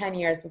about 10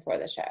 years before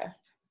the show.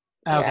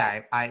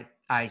 Okay. Yeah.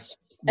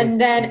 And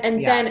then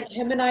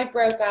him and I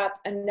broke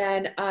up, and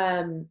then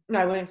no,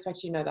 I wouldn't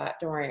expect you to know that,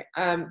 don't worry.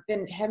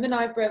 Then him and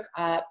I broke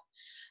up,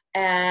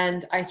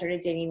 and I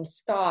started dating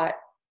Scott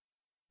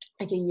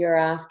like a year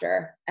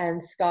after.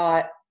 And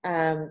Scott,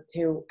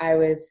 who I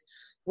was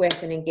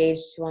with and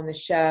engaged to on the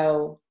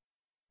show,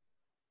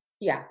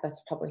 yeah,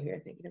 that's probably who you're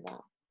thinking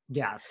about.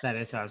 Yes, that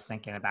is what I was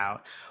thinking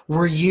about.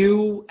 Were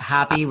you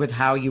happy with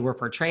how you were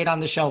portrayed on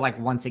the show? Like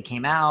once it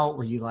came out,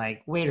 were you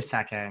like, wait a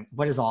second,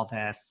 what is all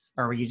this?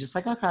 Or were you just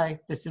like, okay,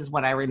 this is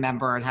what I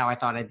remember and how I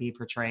thought I'd be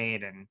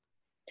portrayed? And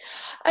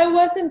I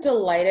wasn't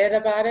delighted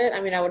about it.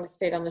 I mean, I would have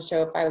stayed on the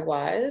show if I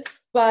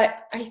was,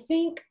 but I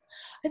think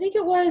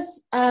it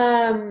was,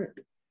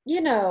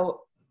 you know,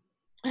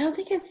 I don't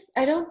think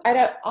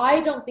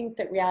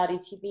that reality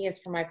TV is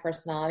for my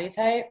personality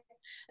type.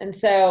 And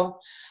so,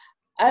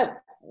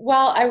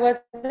 well, I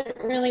wasn't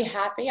really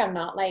happy. I'm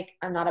not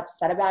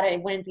upset about it.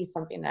 It wouldn't be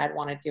something that I'd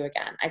want to do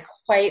again. I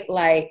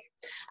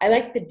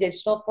like the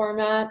digital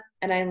format,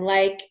 and I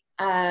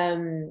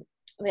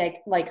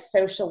like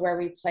social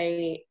where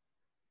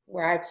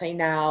I play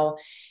now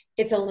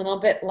it's a little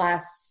bit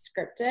less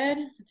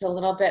scripted. It's a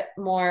little bit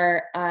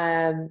more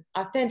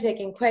authentic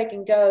and quick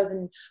and goes.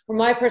 And for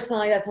my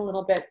personality, that's a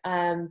little bit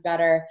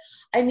better.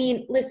 I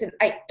mean, listen,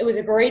 it was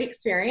a great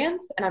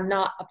experience, and I'm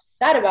not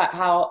upset about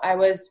how I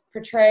was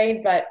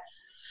portrayed, but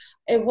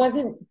it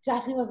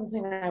definitely wasn't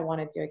something that I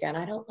want to do again.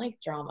 I don't like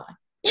drama.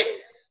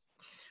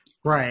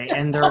 Right.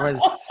 And there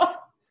was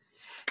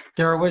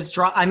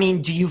I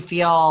mean, do you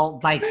feel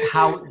like,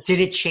 how did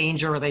it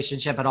change your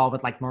relationship at all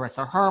with like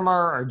Marissa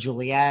Hermer or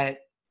Juliette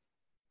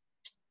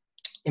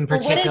in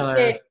particular? What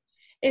it did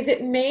is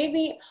it made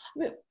me,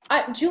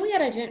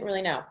 Juliette, I didn't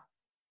really know.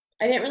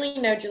 I didn't really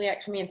know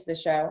Juliette coming into the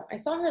show. I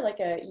saw her like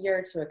a year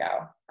or two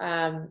ago.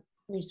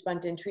 We just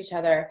bumped into each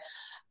other.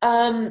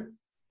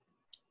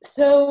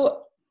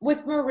 So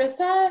with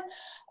Marissa,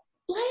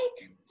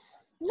 like,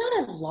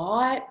 not a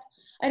lot.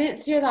 I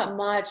didn't see her that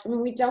much. I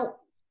mean,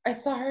 I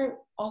saw her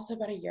also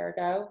about a year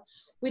ago.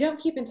 We don't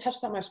keep in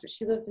touch that much, but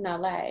she lives in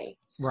LA.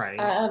 Right.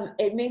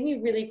 It made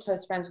me really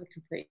close friends with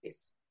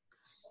Caprice.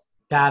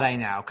 That I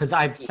know, because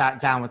I've sat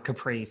down with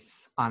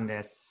Caprice on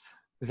this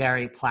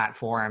very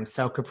platform.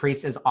 So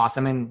Caprice is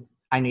awesome, and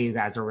I knew you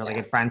guys are really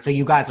good friends. So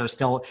you guys are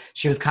still,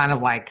 she was kind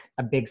of like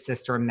a big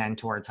sister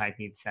mentor type,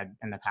 you've said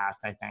in the past,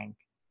 I think.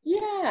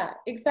 Yeah,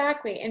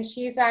 exactly. And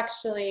she's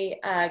actually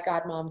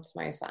godmom to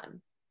my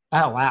son.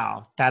 Oh,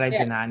 wow. That I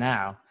did not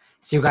know.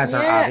 So you guys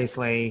are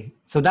obviously,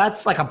 so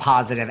that's like a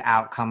positive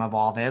outcome of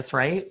all this,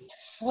 right?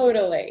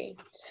 Totally.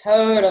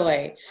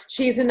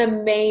 She's an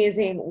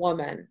amazing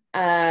woman.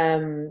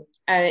 And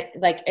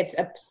it's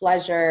a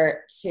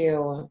pleasure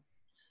to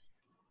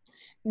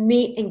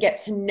meet and get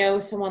to know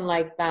someone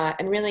like that,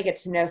 and really get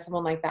to know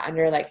someone like that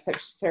under like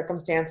such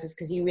circumstances,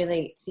 because you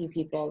really see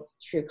people's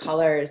true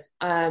colors.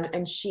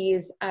 And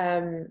she's,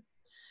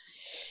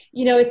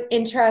 it's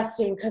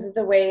interesting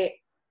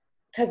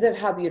because of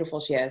how beautiful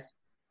she is,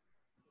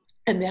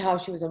 and how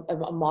she was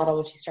a model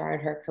when she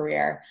started her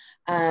career.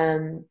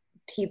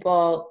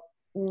 People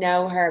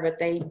know her, but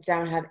they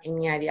don't have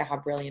any idea how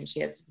brilliant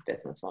she is as a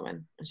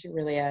businesswoman. And she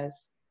really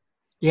is.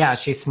 Yeah,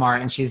 she's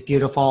smart and she's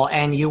beautiful.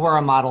 And you were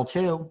a model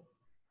too.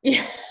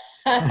 Yeah.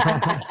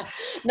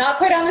 Not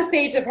quite on the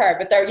stage of her,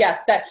 but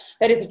that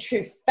is a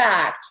true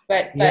fact,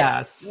 but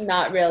yes,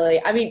 not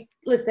really. I mean,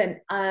 listen,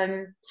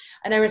 and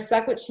I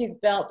respect what she's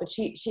built, but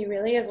she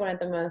really is one of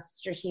the most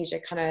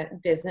strategic kind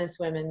of business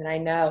women that I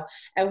know,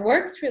 and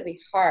works really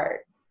hard.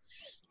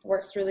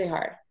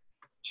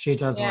 She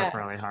does work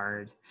really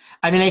hard.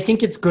 I mean, I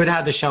think it's good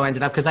how the show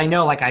ended up, because I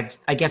know, like,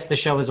 I guess the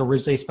show was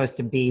originally supposed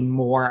to be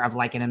more of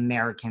like an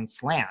American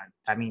slant.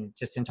 I mean,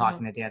 just in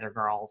talking to the other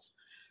girls.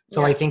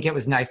 So I think it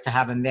was nice to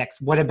have a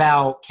mix. What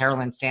about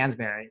Carolyn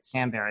Stanbury?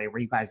 Were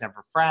you guys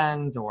ever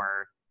friends,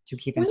 or to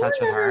keep in touch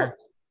with her?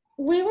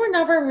 We were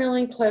never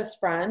really close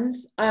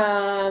friends.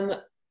 And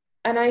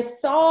I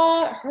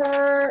saw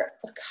her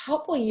a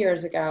couple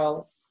years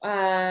ago.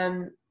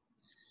 But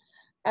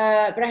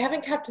I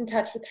haven't kept in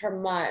touch with her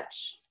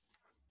much.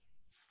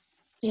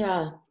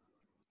 Yeah.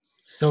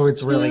 So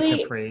it's really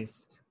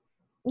Caprice.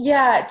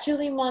 Yeah,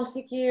 Julie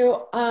Montague,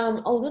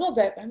 a little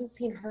bit. I haven't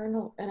seen her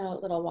in a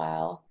little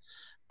while.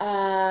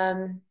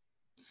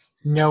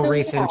 No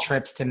recent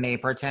trips to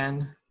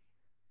Mapperton?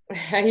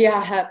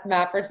 Yeah,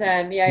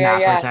 Mapperton.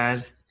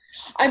 Yeah.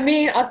 I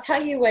mean, I'll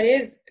tell you what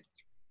is.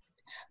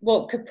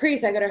 Well,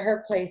 Caprice, I go to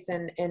her place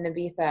in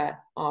Ibiza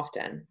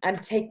often.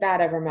 I'd take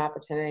that over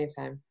Mapperton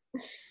anytime.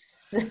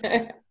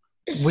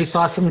 We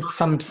saw some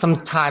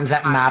times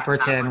at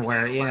Mapperton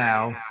where,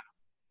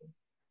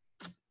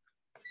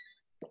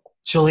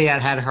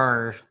 Juliette had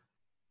her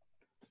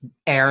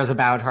airs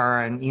about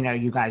her, and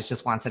you guys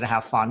just wanted to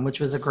have fun, which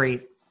was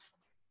great.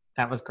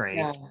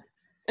 Yeah.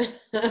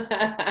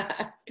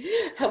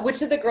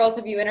 Which of the girls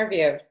have you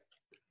interviewed?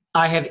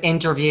 I have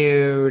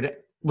interviewed,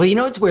 well,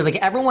 it's weird, like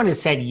everyone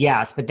has said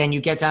yes, but then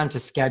you get down to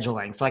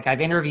scheduling. So like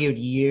I've interviewed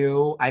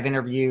you, I've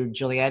interviewed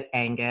Juliette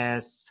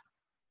Angus,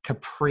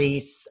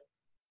 Caprice,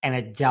 and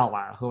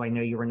Adela, who I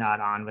know you were not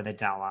on with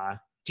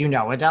Adela. Do you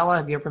know Adela?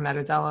 Have you ever met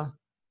Adela?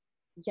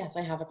 Yes,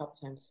 I have a couple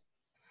times.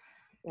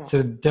 Yeah.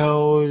 So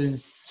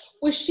those...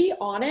 Was she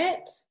on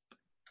it?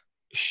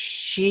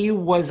 She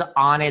was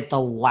on it the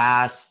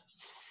last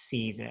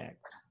season.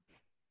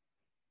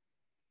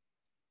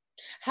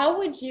 How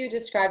would you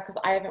describe, because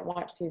I haven't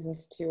watched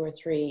seasons 2 or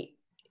 3.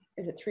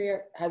 Is it 3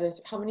 or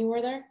how many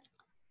were there?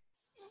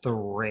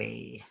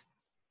 3.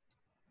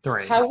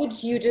 How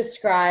would you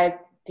describe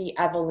the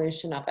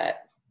evolution of it?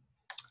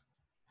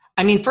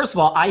 I mean, first of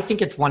all, I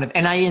think it's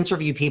and I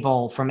interview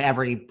people from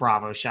every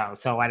Bravo show,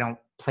 so I don't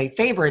play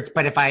favorites,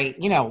 but if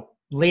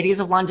Ladies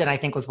of London, I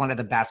think was one of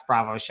the best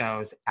Bravo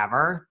shows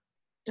ever.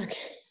 Okay.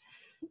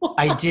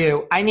 I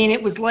do. I mean,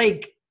 it was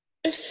like,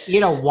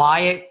 why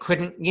it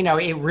couldn't,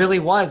 it really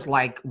was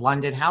like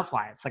London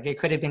Housewives. Like it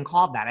could have been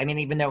called that. I mean,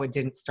 even though it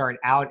didn't start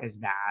out as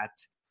that.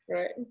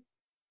 Right.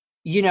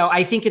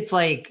 I think it's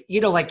like,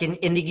 like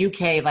in the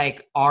UK,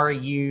 like, are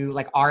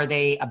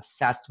they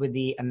obsessed with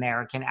the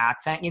American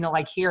accent?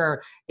 Like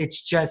here,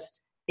 it's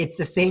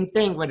the same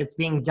thing, but it's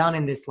being done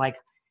in this like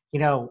you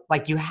know,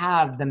 like you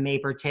have the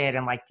Mapertit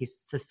and like the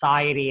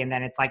society, and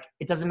then it's like,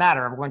 it doesn't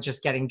matter. Everyone's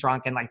just getting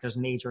drunk and like there's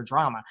major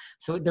drama.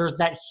 So there's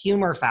that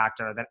humor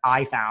factor that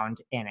I found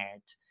in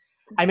it.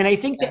 I mean, I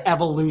think the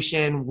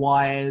evolution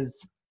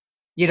was,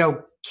 you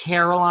know,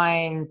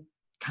 Caroline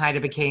kind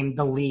of became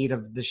the lead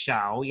of the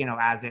show, you know,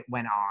 as it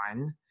went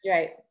on.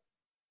 Right.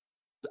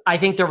 I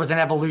think there was an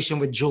evolution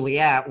with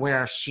Juliette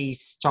where she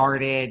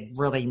started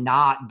really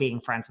not being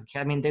friends with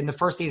Caroline. I mean, in the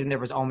first season, there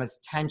was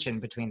almost tension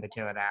between the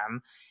two of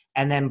them.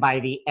 And then by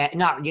the end,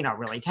 not, you know,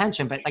 really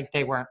tension, but like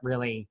they weren't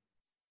really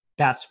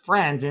best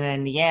friends. And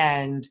in the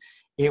end,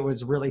 it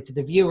was really to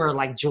the viewer,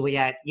 like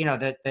Juliette, you know,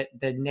 the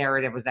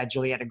narrative was that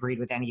Juliette agreed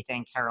with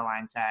anything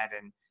Caroline said.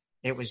 And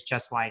it was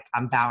just like,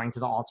 I'm bowing to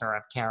the altar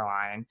of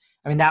Caroline.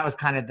 I mean, that was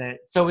kind of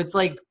so it's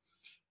like,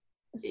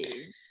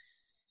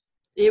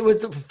 it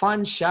was a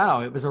fun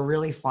show. It was a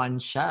really fun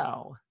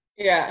show.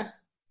 Yeah.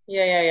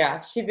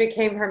 She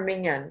became her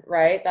minion,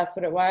 right? That's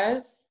what it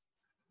was?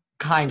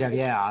 Kind of,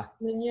 yeah.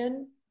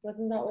 Minion?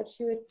 Wasn't that what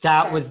she would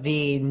That say? was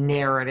the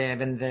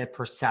narrative and the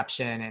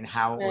perception and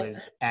how it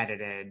was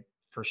edited,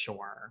 for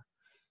sure.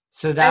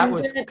 So that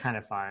was kind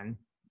of fun.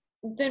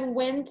 Then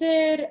when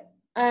did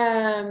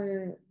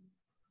Caroline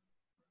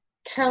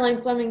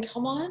Fleming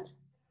come on?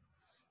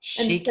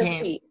 She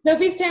came.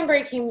 Sophie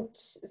Stanbury came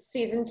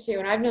season 2,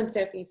 and I've known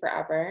Sophie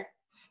forever.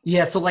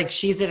 Yeah, so like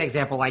she's an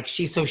example. Like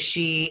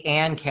she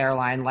and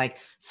Caroline, like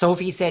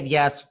Sophie said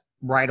yes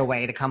right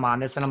away to come on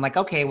this, and I'm like,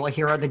 okay, well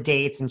here are the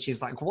dates, and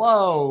she's like,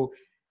 whoa,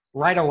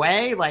 right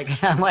away?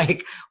 Like I'm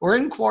like, we're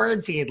in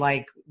quarantine,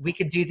 like we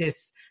could do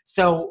this.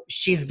 So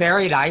she's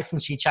very nice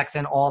and she checks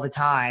in all the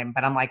time,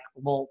 but I'm like,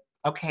 well,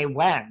 okay,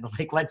 when?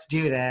 Like let's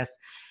do this.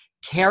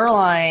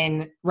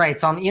 Caroline, right?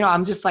 So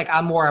I'm just like,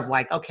 I'm more of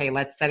like, okay,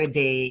 let's set a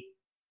date,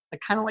 like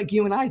kind of like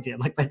you and I did.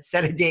 Like let's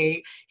set a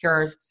date. Here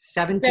are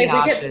 17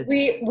 options.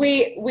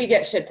 We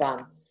get shit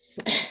done.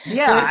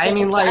 Yeah, I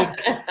mean, like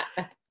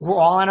we're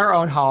all in our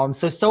own home.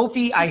 So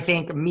Sophie, I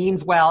think,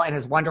 means well and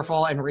is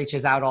wonderful and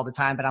reaches out all the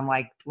time. But I'm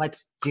like,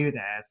 let's do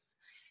this.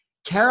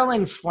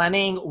 Caroline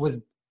Fleming was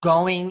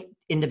going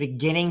in the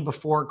beginning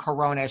before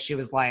Corona. She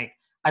was like,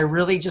 I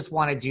really just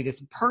want to do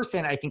this in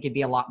person. I think it'd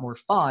be a lot more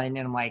fun. And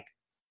I'm like,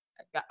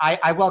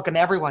 I welcome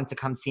everyone to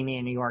come see me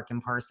in New York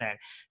in person.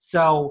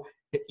 So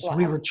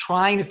we were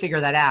trying to figure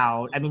that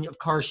out. I mean, of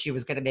course, she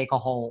was going to make a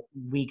whole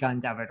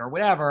weekend of it or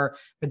whatever,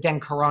 but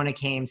then Corona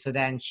came. So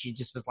then she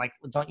just was like,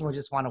 well, don't you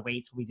just want to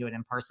wait till we do it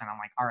in person? I'm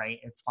like, all right,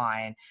 it's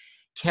fine.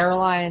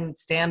 Caroline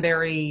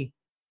Stanbury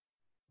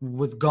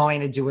was going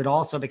to do it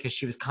also because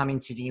she was coming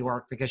to New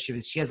York because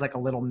she has like a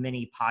little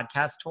mini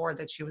podcast tour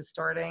that she was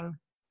starting,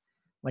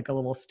 like a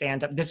little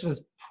stand-up. This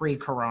was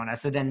pre-Corona.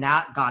 So then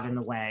that got in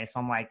the way. So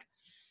I'm like,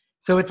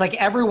 so it's like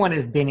everyone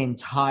has been in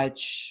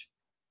touch.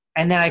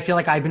 And then I feel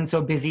like I've been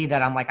so busy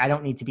that I'm like, I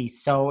don't need to be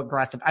so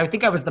aggressive. I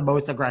think I was the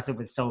most aggressive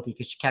with Sophie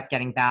because she kept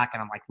getting back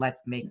and I'm like,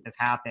 let's make this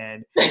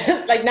happen.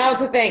 Like now's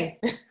the thing.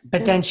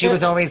 But then she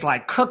was always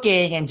like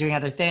cooking and doing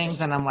other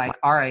things. And I'm like,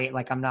 all right,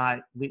 like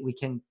we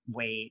can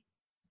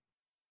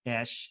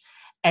wait-ish.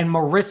 And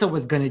Marissa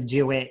was going to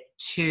do it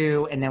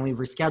too. And then we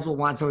rescheduled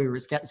one. So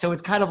so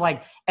it's kind of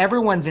like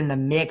everyone's in the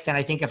mix. And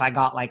I think if I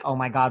got like, oh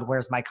my God,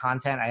 where's my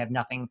content? I have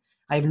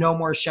no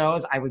more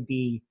shows. I would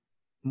be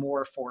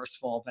more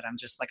forceful, but I'm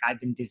just like, I've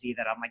been busy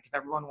that I'm like, if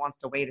everyone wants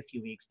to wait a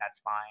few weeks,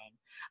 that's fine.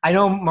 I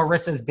know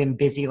Marissa's been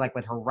busy like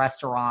with her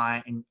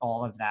restaurant and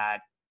all of that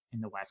in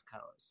the West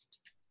Coast.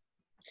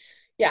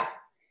 Yeah.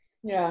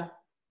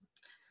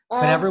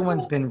 But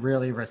everyone's been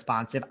really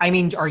responsive. I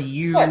mean,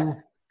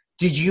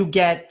 did you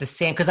get the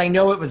same? Because I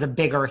know it was a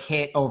bigger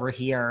hit over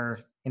here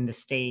in the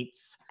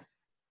States.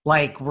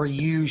 Like, were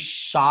you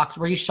shocked?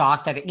 Were you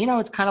shocked that,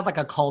 it's kind of like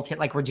a cult hit?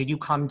 Like, did you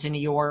come to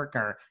New York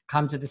or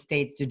come to the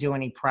States to do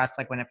any press,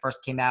 like when it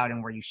first came out?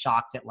 And were you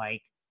shocked at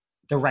like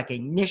the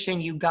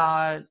recognition you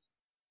got?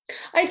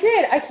 I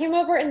did. I came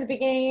over in the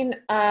beginning.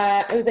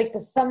 It was like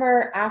the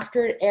summer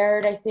after it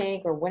aired, I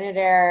think, or when it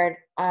aired.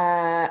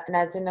 And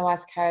I was in the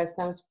West Coast.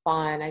 And that was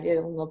fun. I did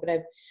a little bit of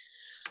a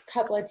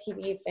couple of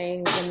TV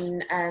things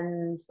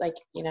and like,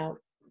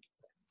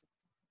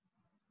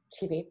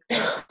 TV.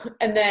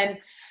 And then,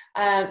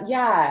 I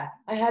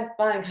had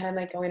fun kind of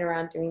like going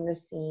around doing the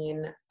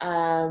scene,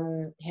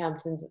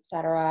 Hamptons,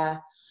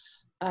 etc.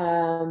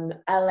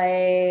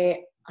 LA,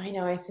 I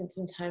know I spent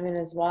some time in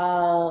as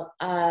well.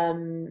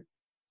 And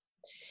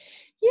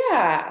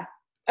yeah,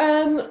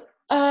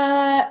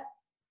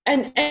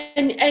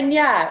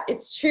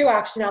 it's true.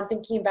 Actually, now I'm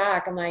thinking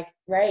back, I'm like,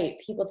 right,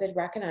 people did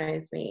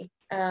recognize me.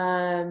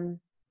 I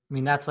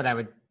mean, that's what I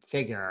would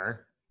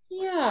figure.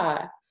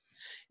 Yeah.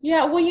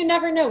 Well, you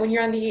never know when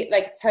you're on the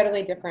like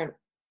totally different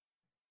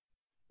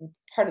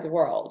part of the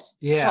world.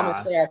 Yeah. How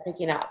much they are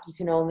picking up. You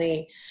can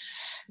only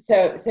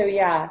so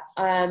yeah.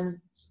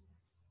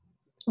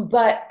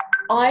 But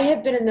I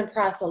have been in the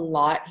press a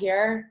lot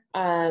here.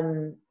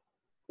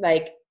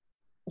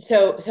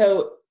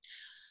 So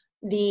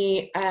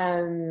the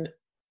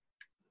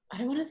I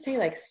don't want to say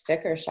like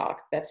sticker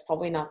shock. That's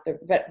probably not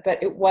but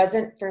it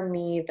wasn't for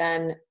me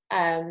then.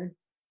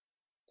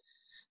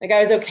 Like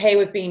I was okay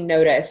with being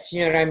noticed.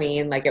 You know what I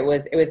mean? Like it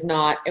wasn't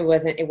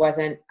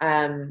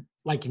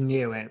like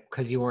knew it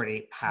because you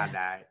already had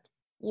that.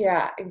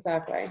 Yeah,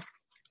 exactly.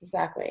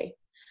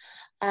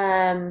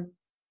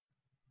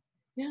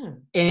 Yeah.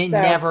 And it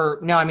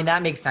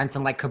that makes sense.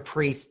 And like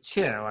Caprice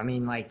too. I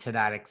mean, like to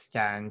that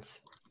extent.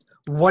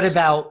 What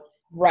about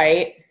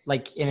right?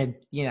 Like in a,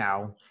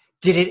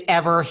 did it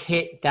ever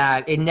hit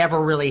that? It never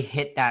really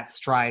hit that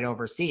stride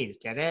overseas,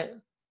 did it?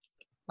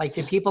 Like,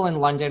 did people in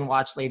London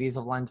watch Ladies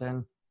of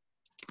London?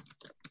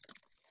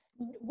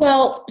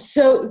 Well,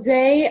 so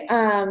they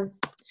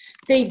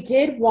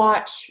did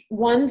watch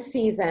one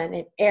season.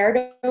 It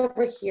aired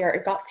over here.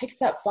 It got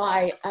picked up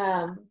by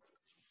I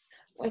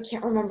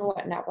can't remember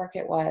what network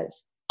it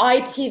was.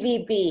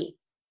 ITVB,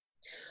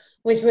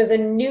 which was a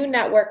new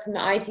network from the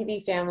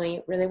ITV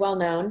family, really well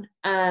known.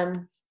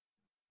 And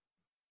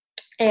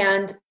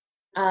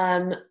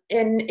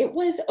it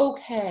was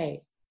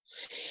okay.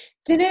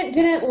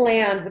 Didn't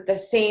land with the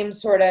same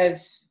sort of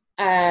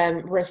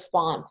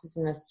responses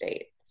in the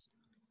States.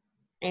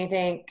 I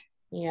think,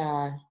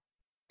 yeah.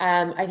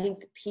 I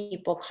think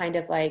people kind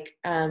of like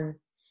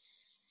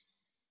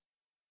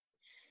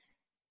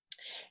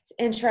it's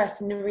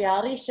interesting, the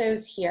reality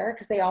shows here,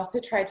 because they also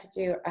tried to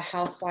do a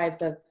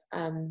Housewives of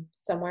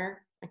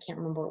somewhere, I can't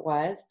remember what it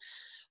was.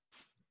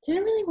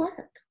 Didn't really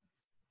work.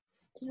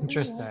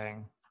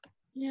 Interesting.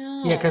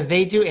 Yeah. Yeah, because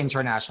they do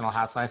international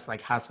housewives,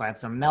 like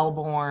Housewives of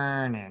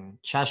Melbourne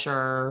and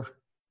Cheshire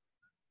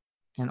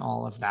and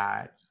all of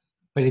that.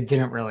 But it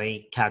didn't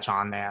really catch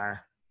on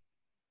there.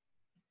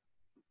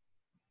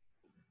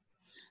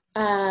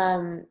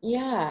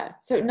 Yeah.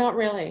 So not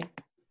really.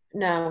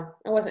 No,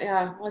 it wasn't.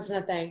 Yeah, it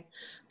wasn't a thing.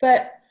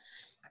 But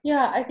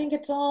yeah, I think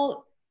it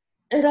all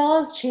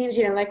is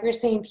changing. And like we were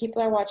saying,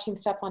 people are watching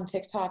stuff on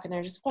TikTok and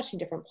they're just watching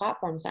different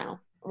platforms now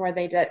where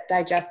they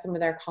digest some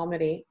of their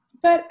comedy.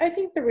 But I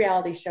think the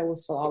reality show will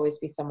still always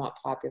be somewhat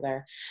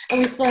popular.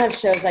 And we still have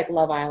shows like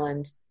Love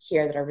Island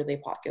here that are really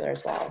popular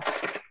as well.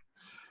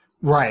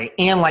 Right.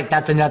 And like,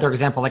 that's another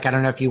example. Like, I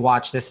don't know if you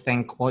watched this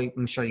thing. Well,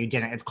 I'm sure you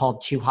didn't. It's called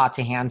Too Hot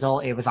to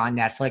Handle. It was on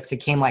Netflix. It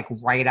came like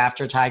right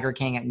after Tiger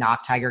King. It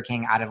knocked Tiger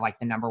King out of like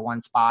the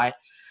 #1 spot.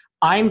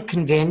 I'm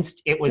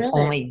convinced it was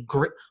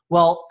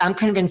I'm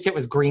convinced it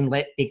was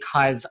greenlit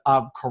because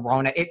of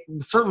Corona. It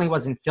certainly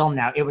wasn't filmed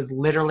now. It was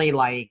literally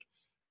like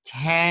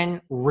 10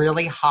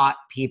 really hot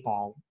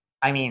people.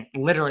 I mean,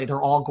 literally,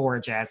 they're all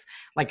gorgeous,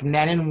 like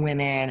men and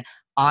women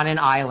on an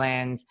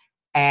island.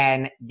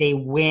 And they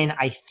win,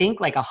 I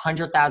think, like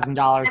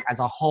 $100,000 as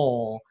a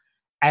whole.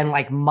 And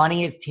like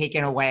money is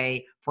taken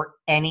away for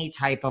any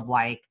type of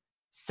like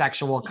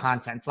sexual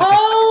content. So,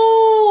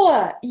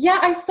 like, yeah,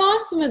 I saw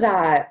some of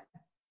that.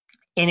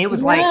 And it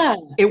was like,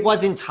 it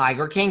wasn't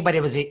Tiger King, but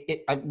it was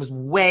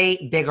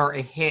way bigger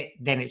a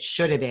hit than it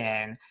should have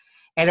been.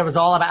 And it was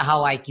all about how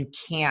like you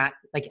can't,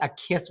 like a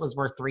kiss was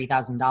worth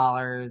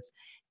 $3,000.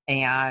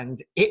 And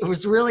it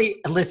was really,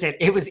 listen,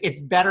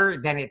 it's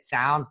better than it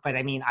sounds, but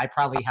I mean, I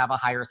probably have a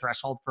higher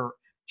threshold for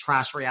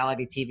trash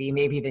reality TV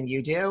maybe than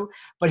you do,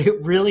 but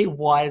it really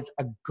was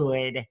a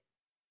good.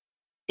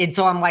 And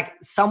so I'm like,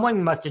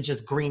 someone must have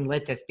just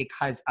greenlit this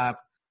because of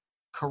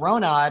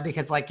Corona,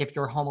 because like if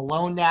you're home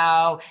alone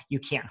now, you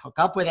can't hook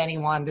up with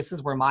anyone. This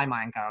is where my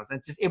mind goes.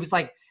 It was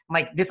like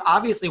this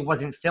obviously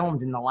wasn't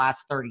filmed in the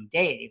last 30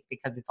 days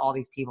because it's all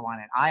these people on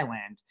an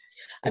island.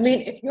 I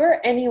mean, if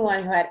you're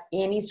anyone who had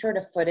any sort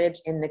of footage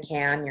in the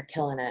can, you're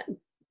killing it.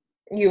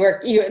 You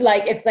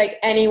like, it's like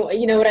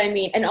you know what I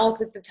mean? And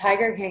also the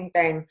Tiger King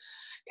thing.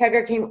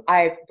 Tiger King,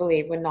 I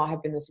believe, would not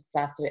have been the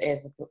success that it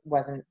is if it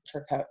wasn't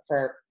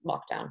for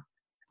lockdown.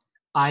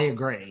 I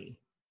agree.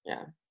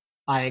 Yeah.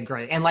 I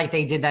agree. And like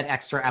they did that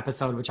extra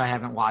episode, which I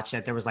haven't watched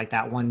yet. There was like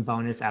that one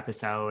bonus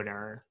episode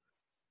or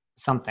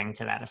something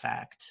to that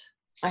effect.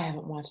 I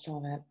haven't watched all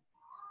of it.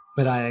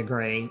 But I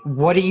agree.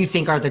 What do you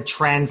think are the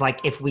trends?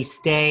 Like if we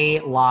stay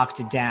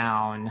locked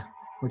down,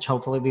 which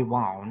hopefully we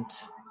won't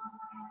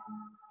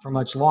for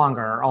much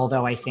longer,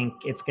 although I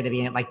think it's going to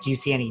be like, do you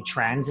see any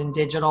trends in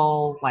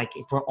digital, like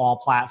for all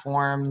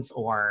platforms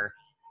or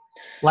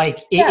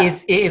like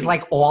is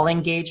like all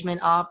engagement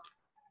up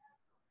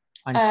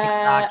on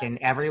TikTok and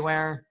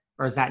everywhere,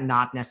 or is that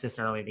not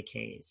necessarily the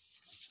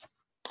case?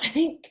 I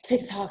think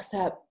TikTok's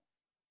up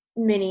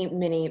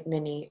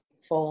many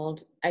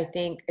fold. I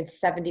think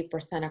it's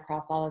 70%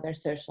 across all of their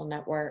social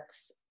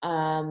networks.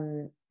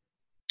 And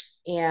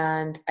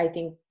I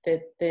think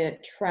that the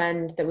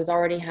trend that was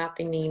already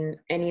happening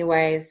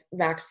anyways,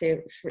 back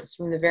to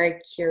from the very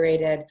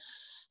curated,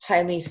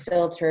 highly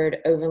filtered,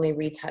 overly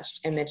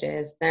retouched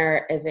images,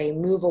 there is a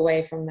move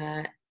away from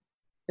that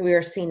we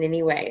were seeing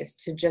anyways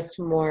to just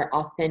more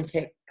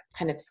authentic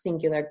kind of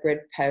singular grid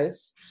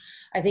posts.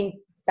 I think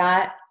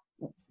that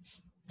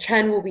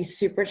trend will be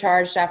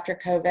supercharged after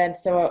COVID.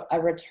 So a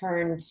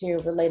return to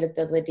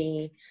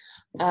relatability,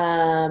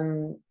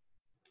 tone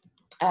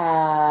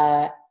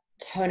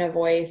of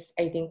voice,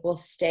 I think will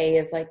stay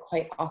as like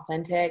quite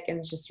authentic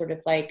and just sort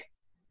of like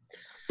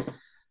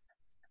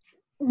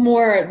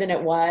more than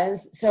it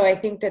was. So I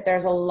think that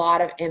there's a lot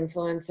of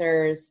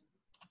influencers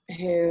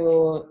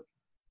who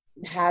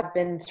have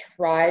been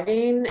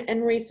thriving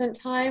in recent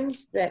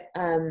times that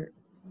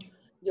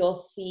you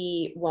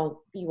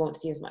won't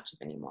see as much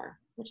of anymore,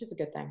 which is a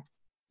good thing.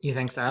 You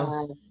think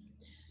so?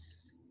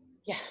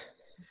 Yeah.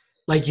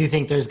 Like, you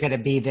think there's going to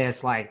be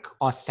this like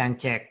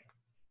authentic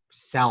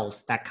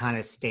self that kind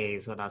of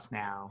stays with us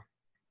now?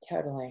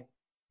 Totally.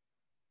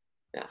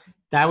 Yeah.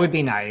 That would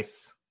be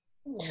nice.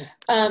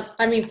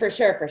 I mean, for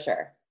sure.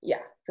 Yeah,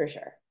 for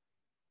sure.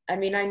 I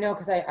mean, I know,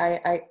 because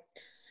I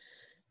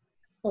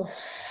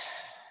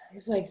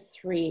have like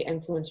 3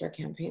 influencer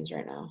campaigns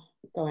right now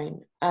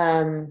going.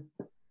 And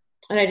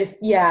I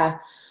just,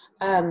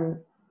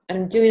 I'm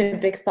doing a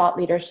big thought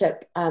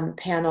leadership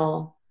with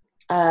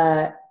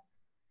a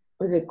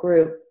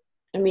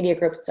media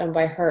group that's owned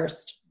by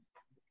Hearst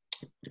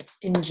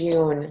in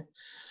June.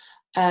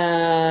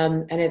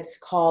 And it's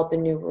called The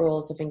New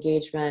Rules of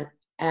Engagement.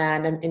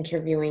 And I'm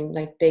interviewing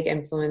like big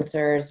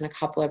influencers and a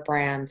couple of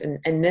brands.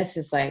 And this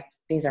is like,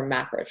 these are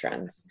macro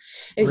trends.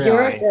 If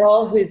you're a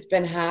girl who's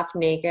been half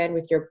naked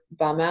with your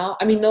bum out,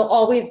 I mean, there'll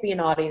always be an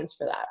audience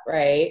for that,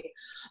 right?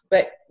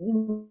 But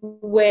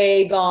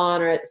way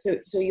gone, or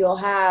so you'll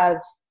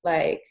have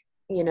like,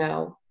 you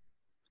know,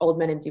 old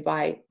men in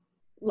Dubai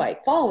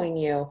like following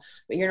you,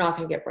 but you're not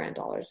going to get brand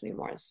dollars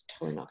anymore. It's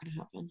totally not going to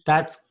happen.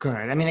 That's good.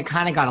 I mean, it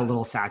kind of got a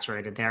little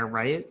saturated there,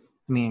 right?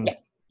 I mean, yeah.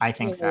 I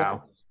think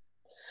so.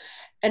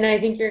 And I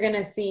think you're going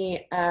to see,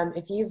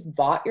 if you've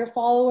bought your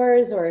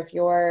followers, or if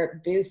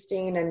you're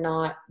boosting and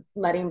not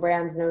letting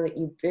brands know that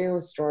you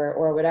boost,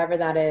 or whatever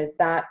that is,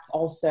 that's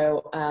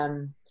also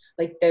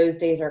like those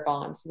days are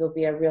gone. So there'll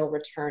be a real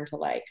return to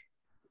like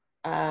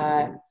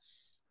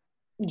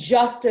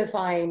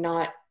justifying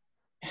not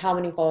how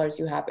many followers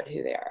you have, but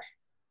who they are.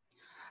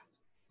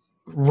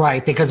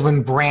 Right. Because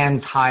when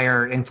brands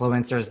hire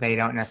influencers, they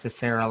don't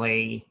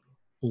necessarily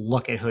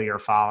look at who your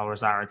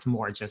followers are. It's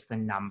more just the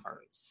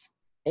numbers.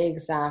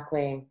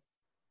 Exactly.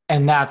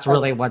 And that's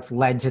really what's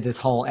led to this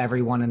whole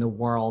everyone in the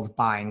world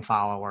buying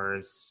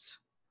followers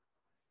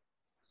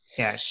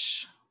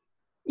ish.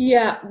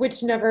 Yeah,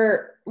 which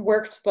never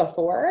worked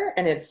before.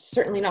 And it's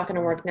certainly not going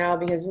to work now,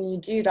 because when you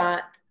do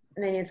that,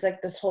 then it's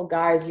like this whole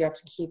guise you have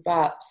to keep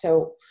up.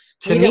 So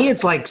to me,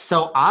 it's like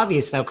so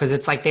obvious though, because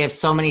it's like they have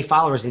so many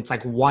followers. It's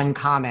like one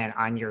comment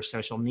on your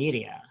social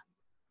media.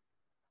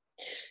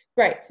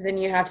 Right. So then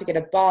you have to get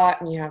a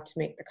bot and you have to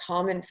make the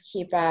comments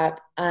keep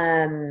up.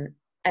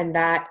 And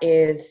that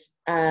is,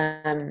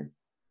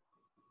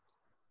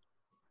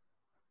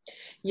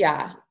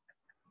 yeah.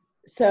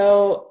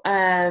 So,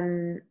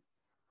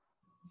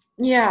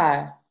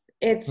 yeah,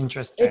 it's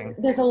interesting.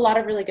 There's a lot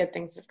of really good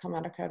things that have come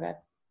out of COVID.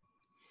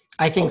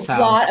 I think so.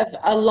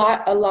 A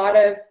lot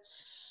of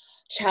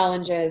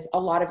challenges, a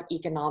lot of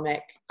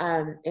economic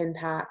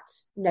impact,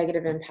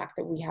 negative impact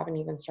that we haven't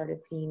even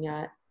started seeing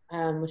yet,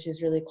 which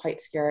is really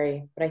quite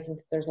scary. But I think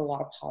that there's a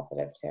lot of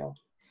positive too.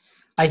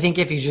 I think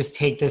if you just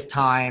take this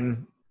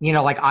time, you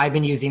know, like I've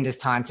been using this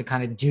time to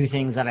kind of do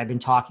things that I've been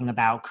talking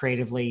about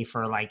creatively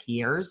for like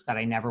years that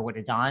I never would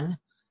have done.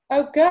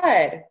 Oh,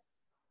 good.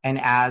 And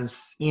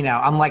as, you know,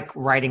 I'm like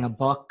writing a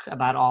book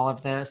about all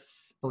of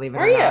this, believe it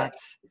or not.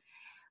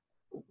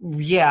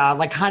 Yeah,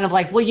 like kind of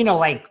like, well, you know,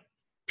 like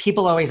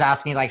people always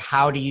ask me like,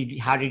 how did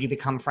you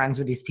become friends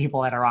with these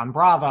people that are on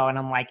Bravo? And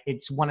I'm like,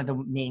 it's one of the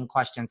main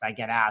questions I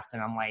get asked.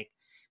 And I'm like,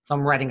 so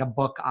I'm writing a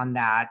book on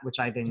that, which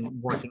I've been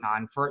working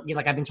on for, you know,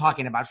 like I've been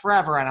talking about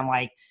forever. And I'm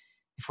like,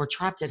 if we're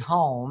trapped at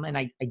home and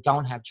I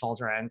don't have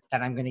children,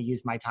 then I'm going to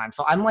use my time.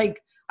 So I'm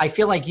like, I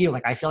feel like you,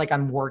 like, I feel like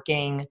I'm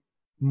working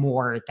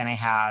more than I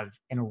have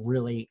in a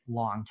really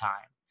long time.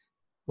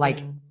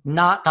 Like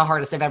not the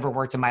hardest I've ever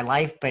worked in my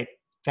life, but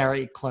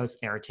very close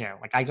there too.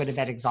 Like I go to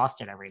bed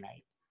exhausted every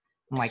night.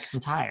 I'm like,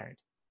 I'm tired.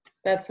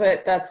 That's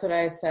what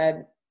I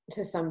said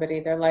to somebody.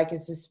 They're like,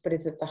 is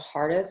it the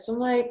hardest? I'm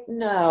like,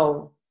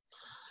 no.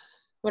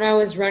 When I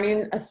was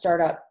running a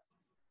startup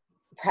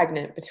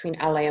pregnant between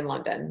LA and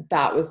London,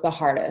 that was the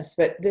hardest,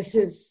 but this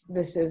is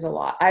a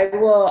lot.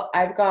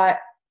 I've got,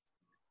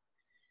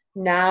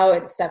 now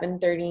it's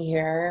 7:30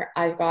 here.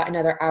 I've got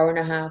another hour and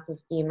a half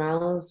of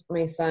emails.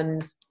 My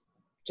son's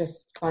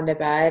just gone to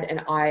bed,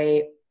 and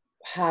I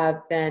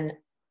have been,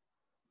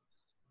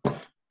 an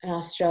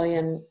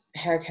Australian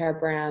hair care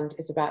brand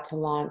is about to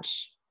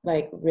launch,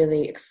 like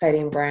really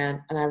exciting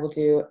brand. And I will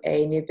do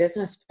a new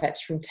business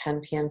pitch from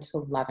 10 p.m. to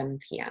 11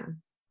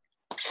 p.m.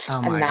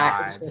 Oh my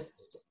God.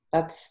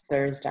 That's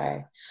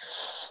Thursday.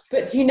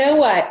 But do you know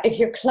what? If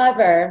you're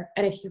clever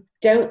and if you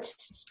don't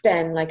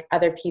spin like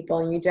other people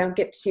and you don't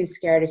get too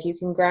scared, if you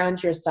can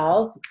ground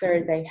yourself, there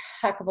is a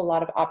heck of a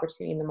lot of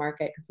opportunity in the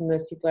market, because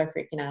most people are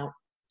freaking out.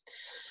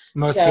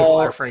 Most people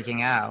are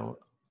freaking out.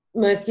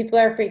 Most people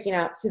are freaking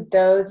out. So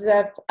those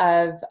of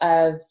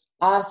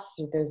us,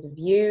 or those of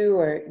you,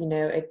 or, you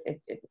know,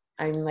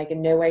 I'm like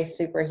in no way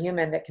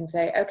superhuman that can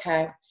say,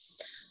 okay,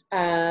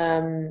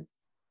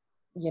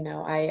 you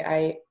know,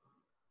 I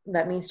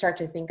let me start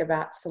to think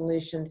about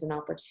solutions and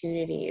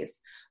opportunities.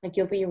 Like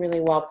you'll be really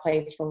well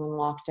placed for when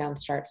lockdown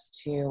starts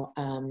to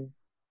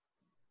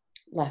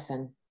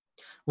lessen.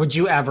 Would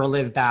you ever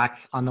live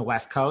back on the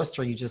West Coast,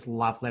 or you just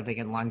love living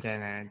in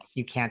London and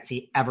you can't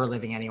see ever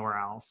living anywhere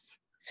else?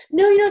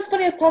 No, it's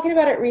funny. I was talking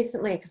about it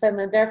recently because I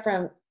lived there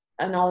from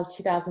all of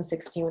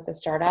 2016 with the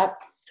startup.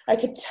 I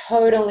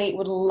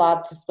would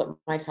love to split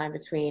my time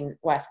between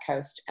West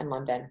Coast and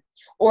London,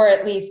 or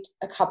at least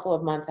a couple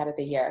of months out of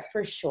the year,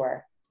 for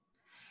sure.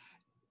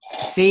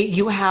 See,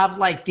 you have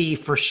like the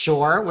for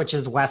sure, which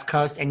is West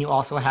Coast, and you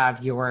also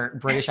have your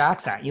British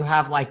accent. You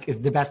have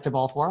like the best of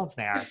both worlds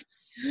there.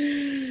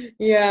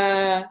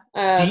 Yeah.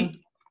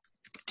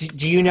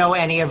 Do you know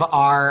any of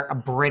our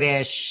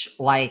British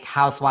like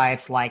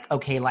housewives, like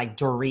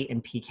Dorit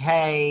and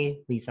PK,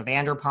 Lisa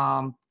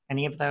Vanderpump,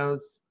 any of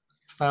those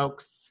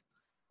folks?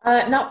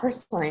 Not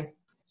personally,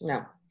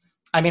 no.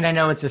 I mean, I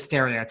know it's a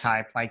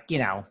stereotype, like,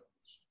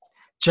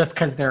 just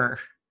because they're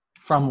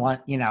from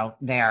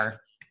there,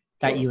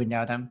 that you would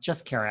know them.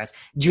 Just curious.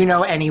 Do you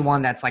know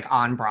anyone that's like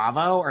on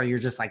Bravo, or you're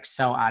just like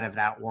so out of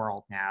that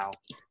world now?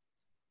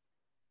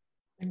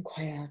 I'm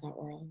quite out of that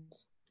world.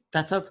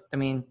 That's okay. I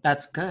mean,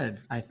 that's good,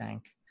 I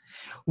think.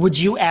 Would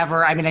you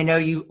ever, I mean, I know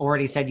you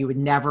already said you would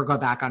never go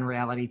back on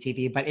reality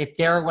TV, but if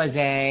there was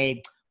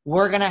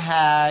we're going to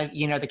have,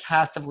 the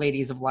cast of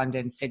Ladies of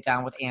London sit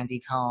down with Andy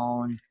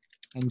Cohen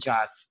and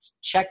just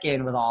check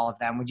in with all of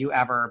them, would you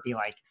ever be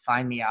like,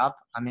 sign me up?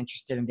 I'm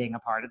interested in being a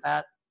part of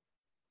that.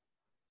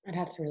 I'd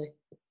have to really,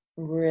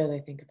 really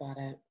think about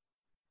it.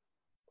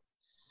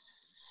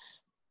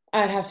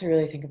 I'd have to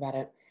really think about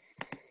it.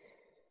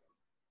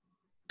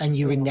 And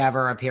you would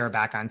never appear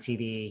back on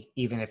TV,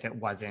 even if it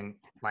wasn't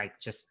like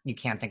just, you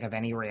can't think of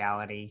any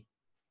reality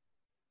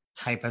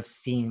type of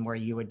scene where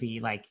you would be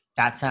like,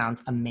 that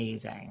sounds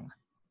amazing.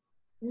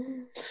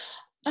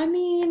 I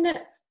mean,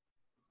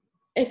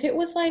 if it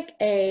was like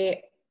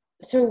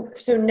so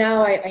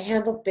now I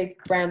handle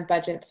big brand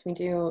budgets. We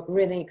do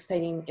really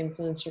exciting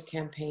influencer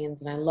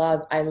campaigns, and I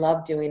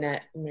love doing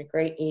it. I'm in a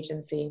great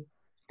agency.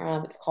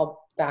 It's called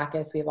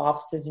Bacchus. We have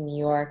offices in New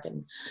York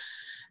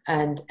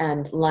and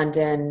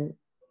London.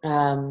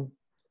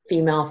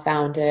 Female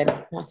founded,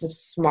 lots of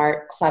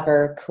smart,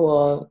 clever,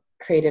 cool,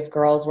 creative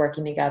girls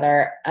working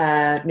together.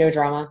 No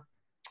drama.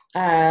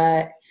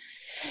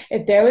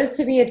 If there was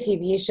to be a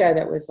TV show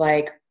that was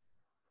like,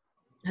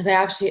 because I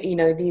actually,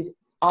 these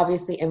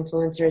obviously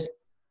influencers,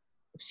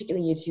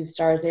 particularly YouTube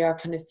stars, they are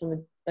kind of some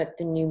of like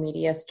the new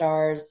media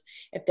stars.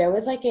 If there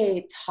was like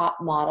a top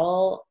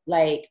model,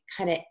 like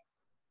kind of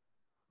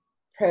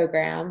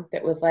program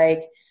that was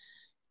like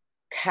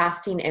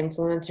casting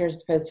influencers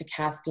as opposed to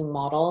casting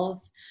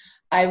models,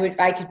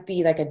 I could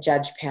be like a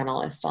judge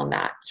panelist on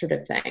that sort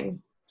of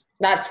thing.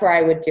 That's where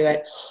I would do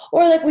it.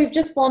 Or like we've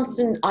just launched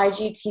an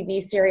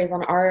IGTV series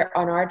on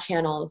our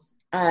channels,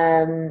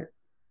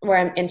 where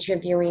I'm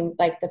interviewing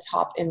like the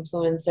top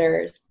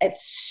influencers.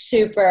 It's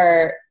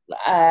super,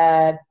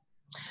 I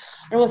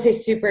don't want to say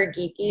super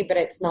geeky, but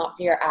it's not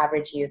for your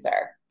average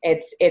user.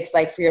 It's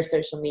like for your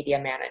social media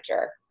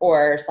manager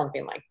or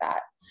something like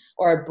that,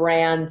 or a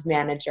brand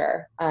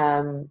manager.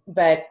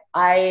 But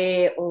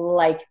I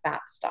like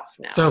that stuff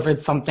now. So if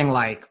it's something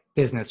like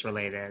business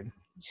related,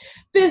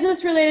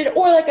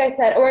 or like I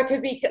said, or it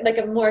could be like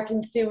a more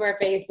consumer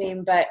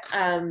facing, but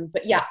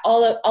yeah,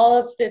 all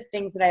of the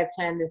things that I have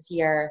planned this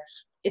year,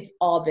 it's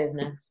all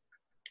business,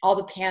 all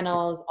the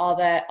panels, all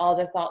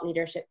the thought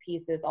leadership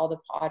pieces, all the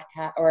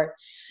podcast,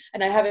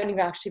 and I haven't even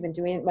actually been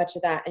doing much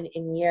of that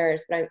in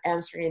years, but I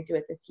am starting to do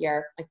it this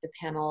year. Like the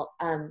panel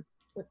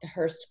with the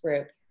Hearst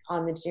Group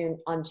on June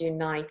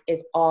 9th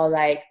is all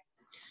like,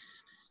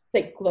 it's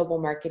like global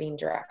marketing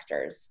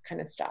directors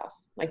kind of stuff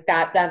like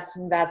that.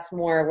 That's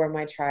more where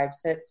my tribe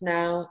sits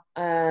now.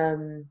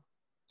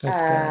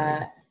 That's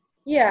good.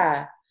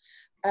 Yeah.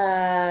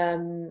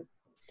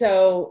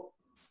 So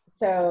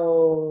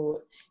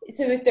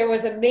if there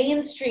was a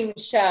mainstream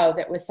show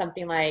that was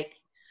something like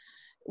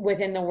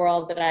within the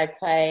world that I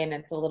play, and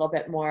it's a little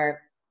bit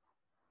more,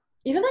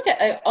 even like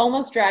a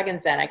almost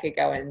Dragon's Den I could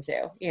go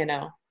into,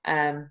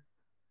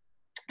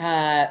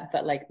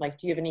 but like,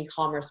 do you have an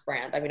e-commerce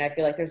brand? I mean, I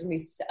feel like there's gonna be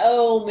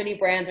so many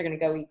brands are gonna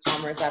go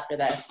e-commerce after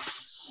this.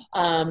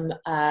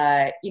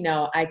 I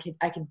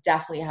could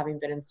definitely, having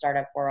been in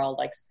startup world,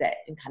 like sit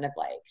and kind of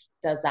like,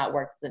 does that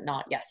work? Does it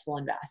not? Yes, we'll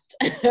invest.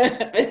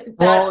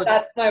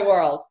 That's my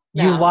world.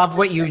 You love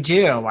what you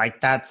do.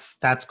 Like that's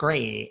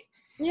great.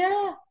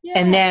 Yeah.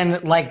 And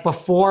then like,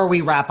 before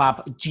we wrap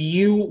up,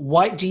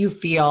 what do you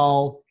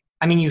feel,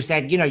 I mean, you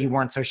said, you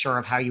weren't so sure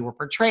of how you were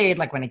portrayed,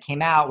 like when it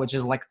came out, which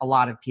is like a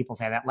lot of people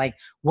say that. Like,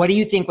 what do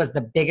you think was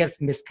the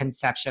biggest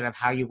misconception of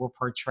how you were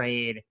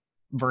portrayed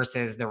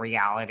versus the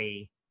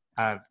reality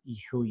of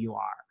who you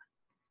are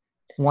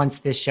once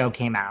this show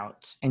came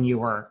out and you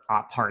were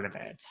a part of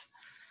it?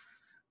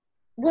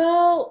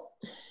 Well,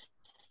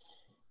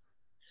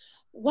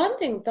 one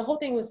thing, the whole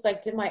thing was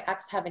like, did my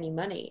ex have any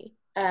money?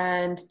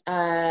 And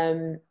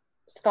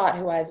Scott,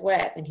 who I was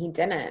with, and he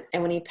didn't.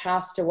 And when he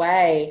passed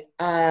away,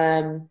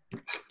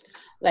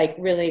 like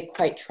really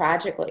quite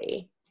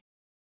tragically.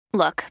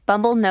 Look,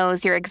 Bumble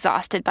knows you're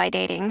exhausted by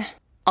dating.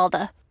 All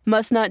the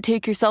must not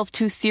take yourself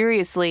too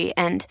seriously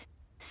and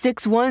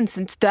 6'1"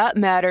 since that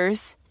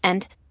matters.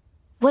 And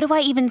what do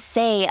I even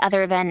say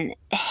other than,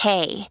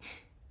 hey?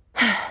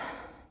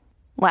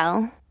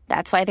 Well,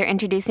 that's why they're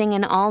introducing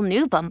an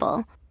all-new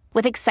Bumble,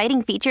 with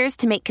exciting features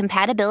to make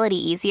compatibility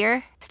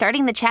easier,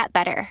 starting the chat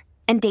better,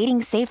 and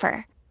dating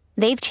safer.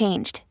 They've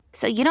changed,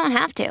 so you don't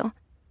have to.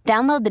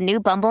 Download the new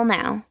Bumble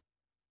now.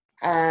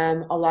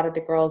 A lot of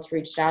the girls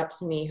reached out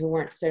to me who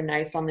weren't so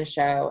nice on the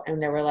show,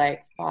 and they were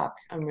like, fuck,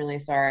 I'm really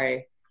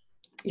sorry.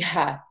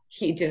 Yeah,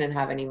 he didn't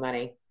have any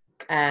money,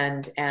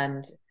 and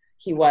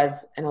he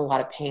was in a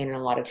lot of pain and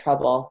a lot of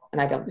trouble,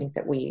 and I don't think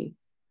that we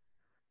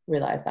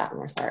realized that, and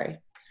we're sorry.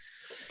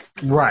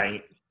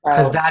 Right.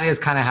 Because that is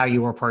kind of how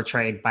you were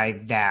portrayed by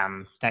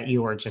them, that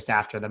you were just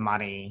after the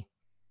money.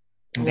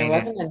 And there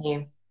wasn't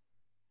any.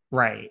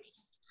 Right.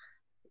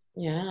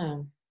 Yeah.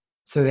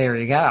 So there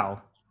you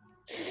go.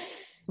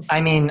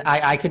 I mean,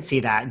 I could see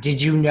that.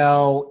 Did you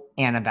know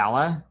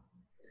Annabella?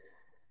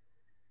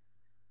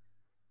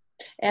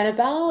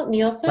 Annabelle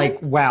Nielsen?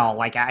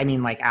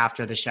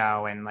 After the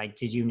show, and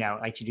did you know,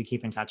 did you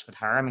keep in touch with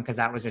her? I mean, because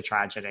that was a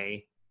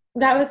tragedy.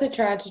 That was a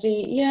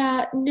tragedy.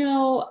 Yeah,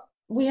 no,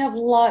 we have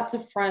lots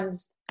of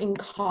friends in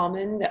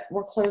common that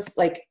we're close,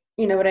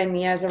 you know what I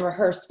mean, as a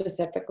her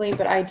specifically,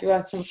 but I do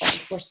have some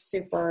friends who are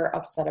super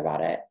upset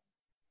about it.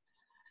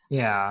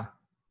 Yeah.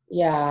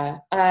 Yeah.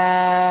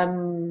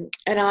 And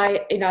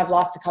I've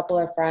lost a couple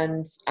of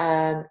friends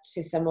to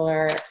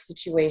similar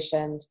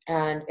situations,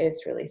 and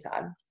it's really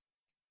sad.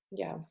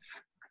 Yeah.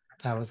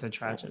 That was a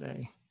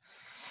tragedy.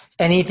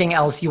 Anything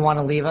else you want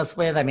to leave us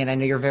with? I mean, I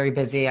know you're very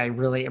busy. I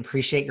really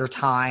appreciate your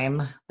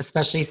time,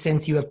 especially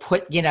since you have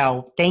put,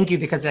 thank you,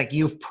 because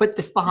you've put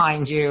this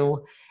behind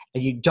you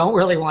and you don't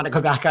really want to go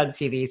back on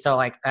TV. So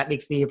that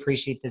makes me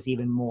appreciate this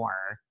even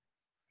more.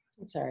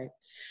 I'm sorry.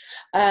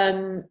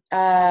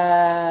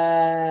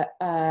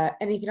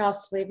 Anything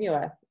else to leave you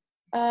with?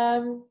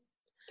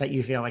 That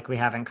you feel like we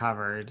haven't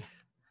covered?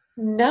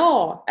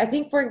 No, I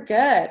think we're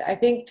good. I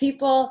think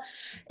people,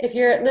 if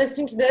you're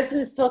listening to this and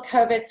it's still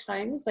COVID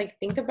times,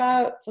 think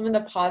about some of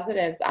the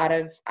positives out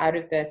of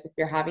this if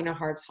you're having a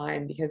hard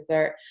time, because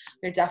there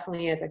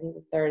definitely is. I think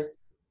that there's,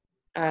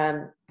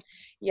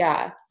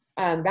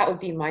 that would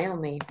be my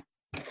only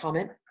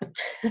comment.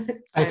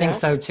 I think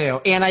so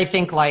too. And I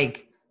think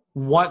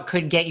what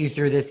could get you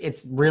through this,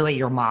 it's really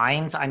your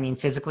mind. I mean,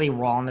 physically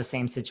we're all in the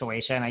same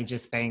situation. I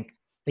just think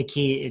the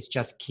key is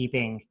just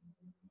keeping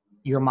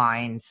your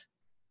mind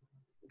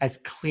as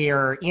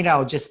clear,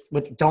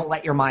 don't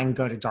let your mind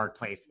go to dark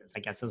places, I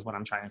guess is what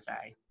I'm trying to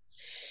say.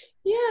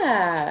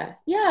 Yeah.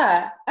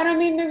 Yeah. And I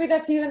mean, maybe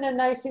that's even a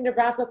nice thing to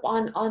wrap up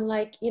on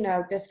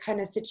this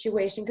kind of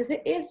situation, because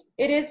it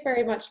is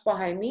very much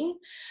behind me,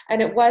 and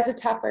it was a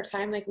tougher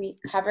time. We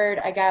covered,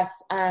 I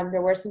guess,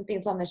 there were some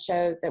things on the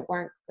show that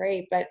weren't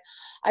great, but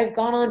I've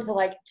gone on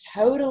to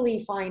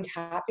totally find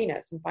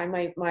happiness and find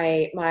my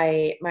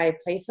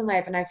place in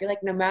life. And I feel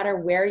like no matter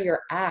where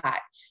you're at,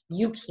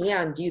 you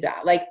can do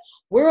that.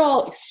 We're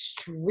all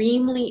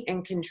extremely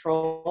in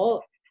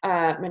control.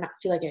 I may not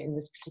feel like it in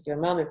this particular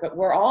moment, but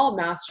we're all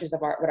masters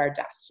of what our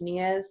destiny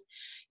is,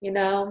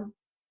 And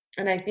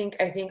I think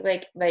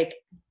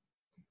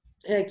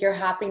your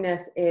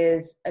happiness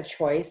is a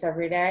choice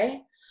every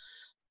day.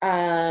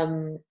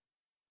 And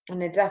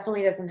it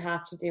definitely doesn't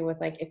have to do with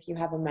if you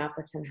have a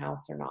Mapperton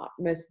house or not.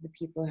 Most of the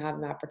people who have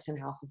Mapperton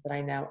houses that I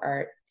know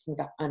are some of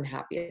the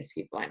unhappiest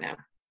people I know.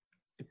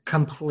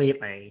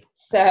 Completely.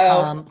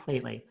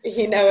 Completely.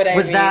 You know what I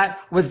mean?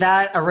 Was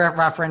that a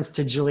reference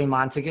to Julie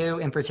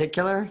Montagu in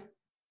particular?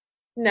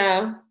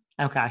 No.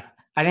 Okay.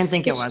 I didn't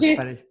think it was.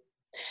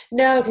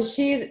 No, because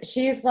she's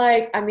she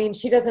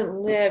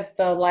doesn't live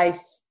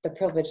the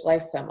privileged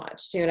life so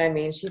much. Do you know what I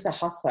mean? She's a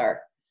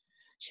hustler.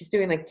 She's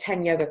doing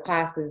 10 yoga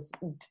classes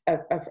a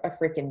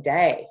freaking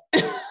day.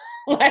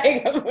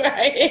 Right?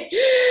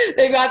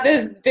 They've got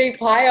this big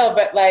pile,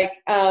 but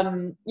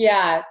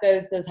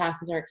those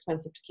houses are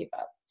expensive to keep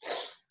up.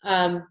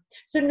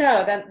 So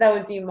no, that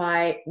would be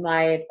my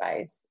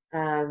advice.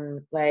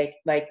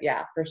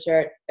 Yeah, for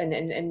sure.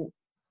 And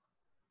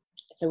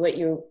so what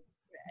you,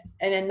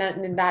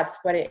 and that's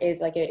what it is.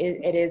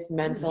 It is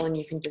mental, and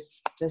you can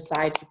just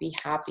decide to be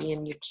happy,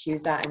 and you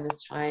choose that in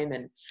this time.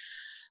 And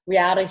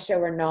reality show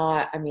or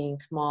not, I mean,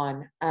 come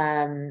on.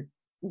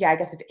 I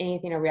guess if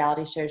anything, a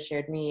reality show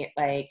showed me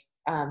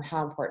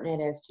how important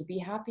it is to be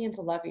happy and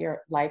to love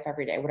your life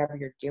every day, whatever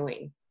you're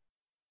doing.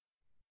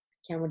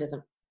 Camera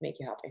doesn't make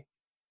you happy.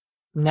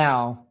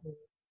 No.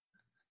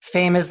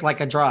 Fame is like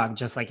a drug,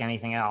 just like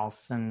anything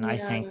else. And I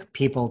think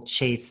people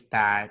chase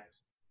that.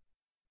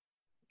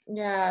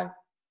 Yeah.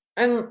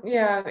 And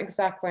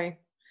exactly.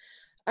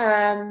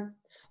 Well,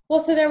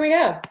 so there we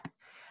go.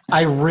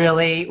 I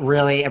really,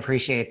 really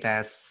appreciate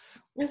this.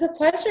 It was a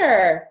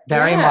pleasure.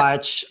 Very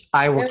much.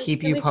 I will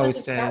keep you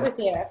posted. With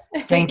you.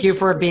 Thank you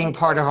for being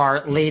part of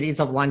our Ladies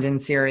of London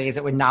series.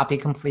 It would not be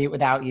complete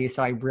without you,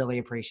 so I really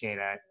appreciate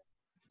it.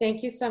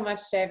 Thank you so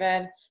much,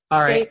 David.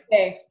 Stay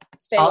safe.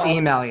 I'll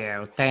email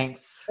you.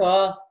 Thanks. Cool.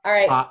 All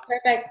right.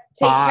 Perfect.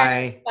 Take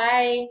care.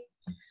 Bye.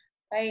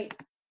 Bye.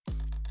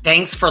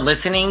 Thanks for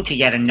listening to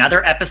yet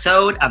another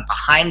episode of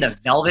Behind the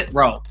Velvet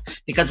Rope.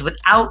 Because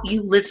without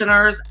you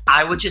listeners,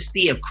 I would just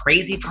be a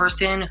crazy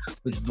person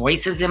with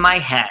voices in my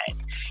head.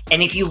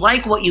 And if you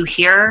like what you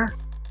hear,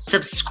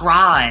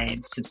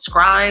 subscribe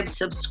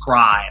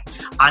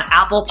on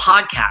Apple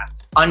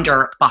Podcasts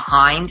under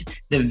Behind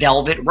the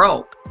Velvet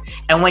Rope.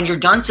 And when you're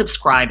done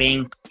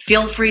subscribing,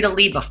 feel free to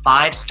leave a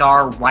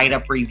 5-star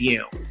write-up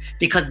review,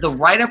 because the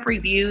write-up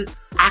reviews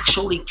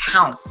actually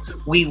count.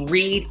 We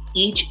read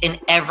each and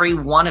every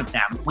one of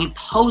them. We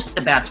post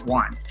the best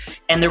ones,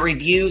 and the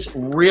reviews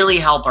really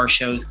help our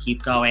shows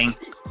keep going,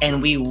 and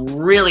we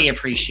really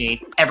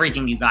appreciate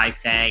everything you guys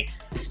say,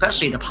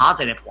 especially the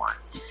positive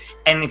ones.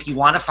 And if you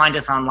want to find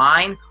us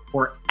online,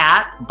 we're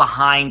at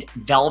Behind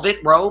Velvet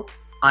Rope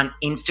on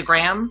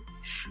Instagram.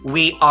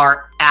 We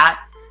are at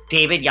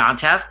David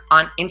Yontef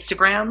on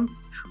Instagram.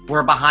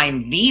 We're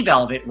Behind the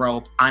Velvet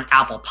Rope on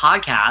Apple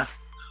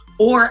Podcasts.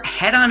 Or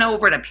head on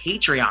over to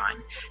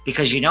Patreon,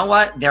 because you know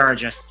what? There are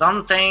just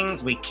some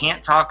things we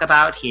can't talk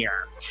about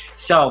here.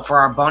 So for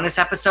our bonus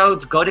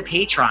episodes, go to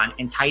Patreon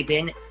and type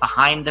in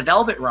Behind the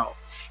Velvet Rope.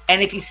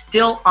 And if you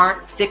still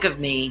aren't sick of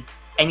me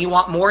and you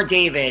want more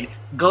David,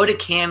 go to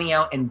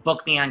Cameo and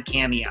book me on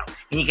Cameo.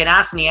 And you can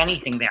ask me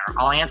anything there.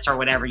 I'll answer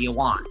whatever you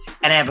want.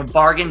 And I have a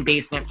bargain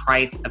basement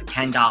price of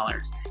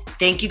 $10.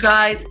 Thank you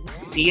guys.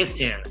 See you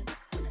soon.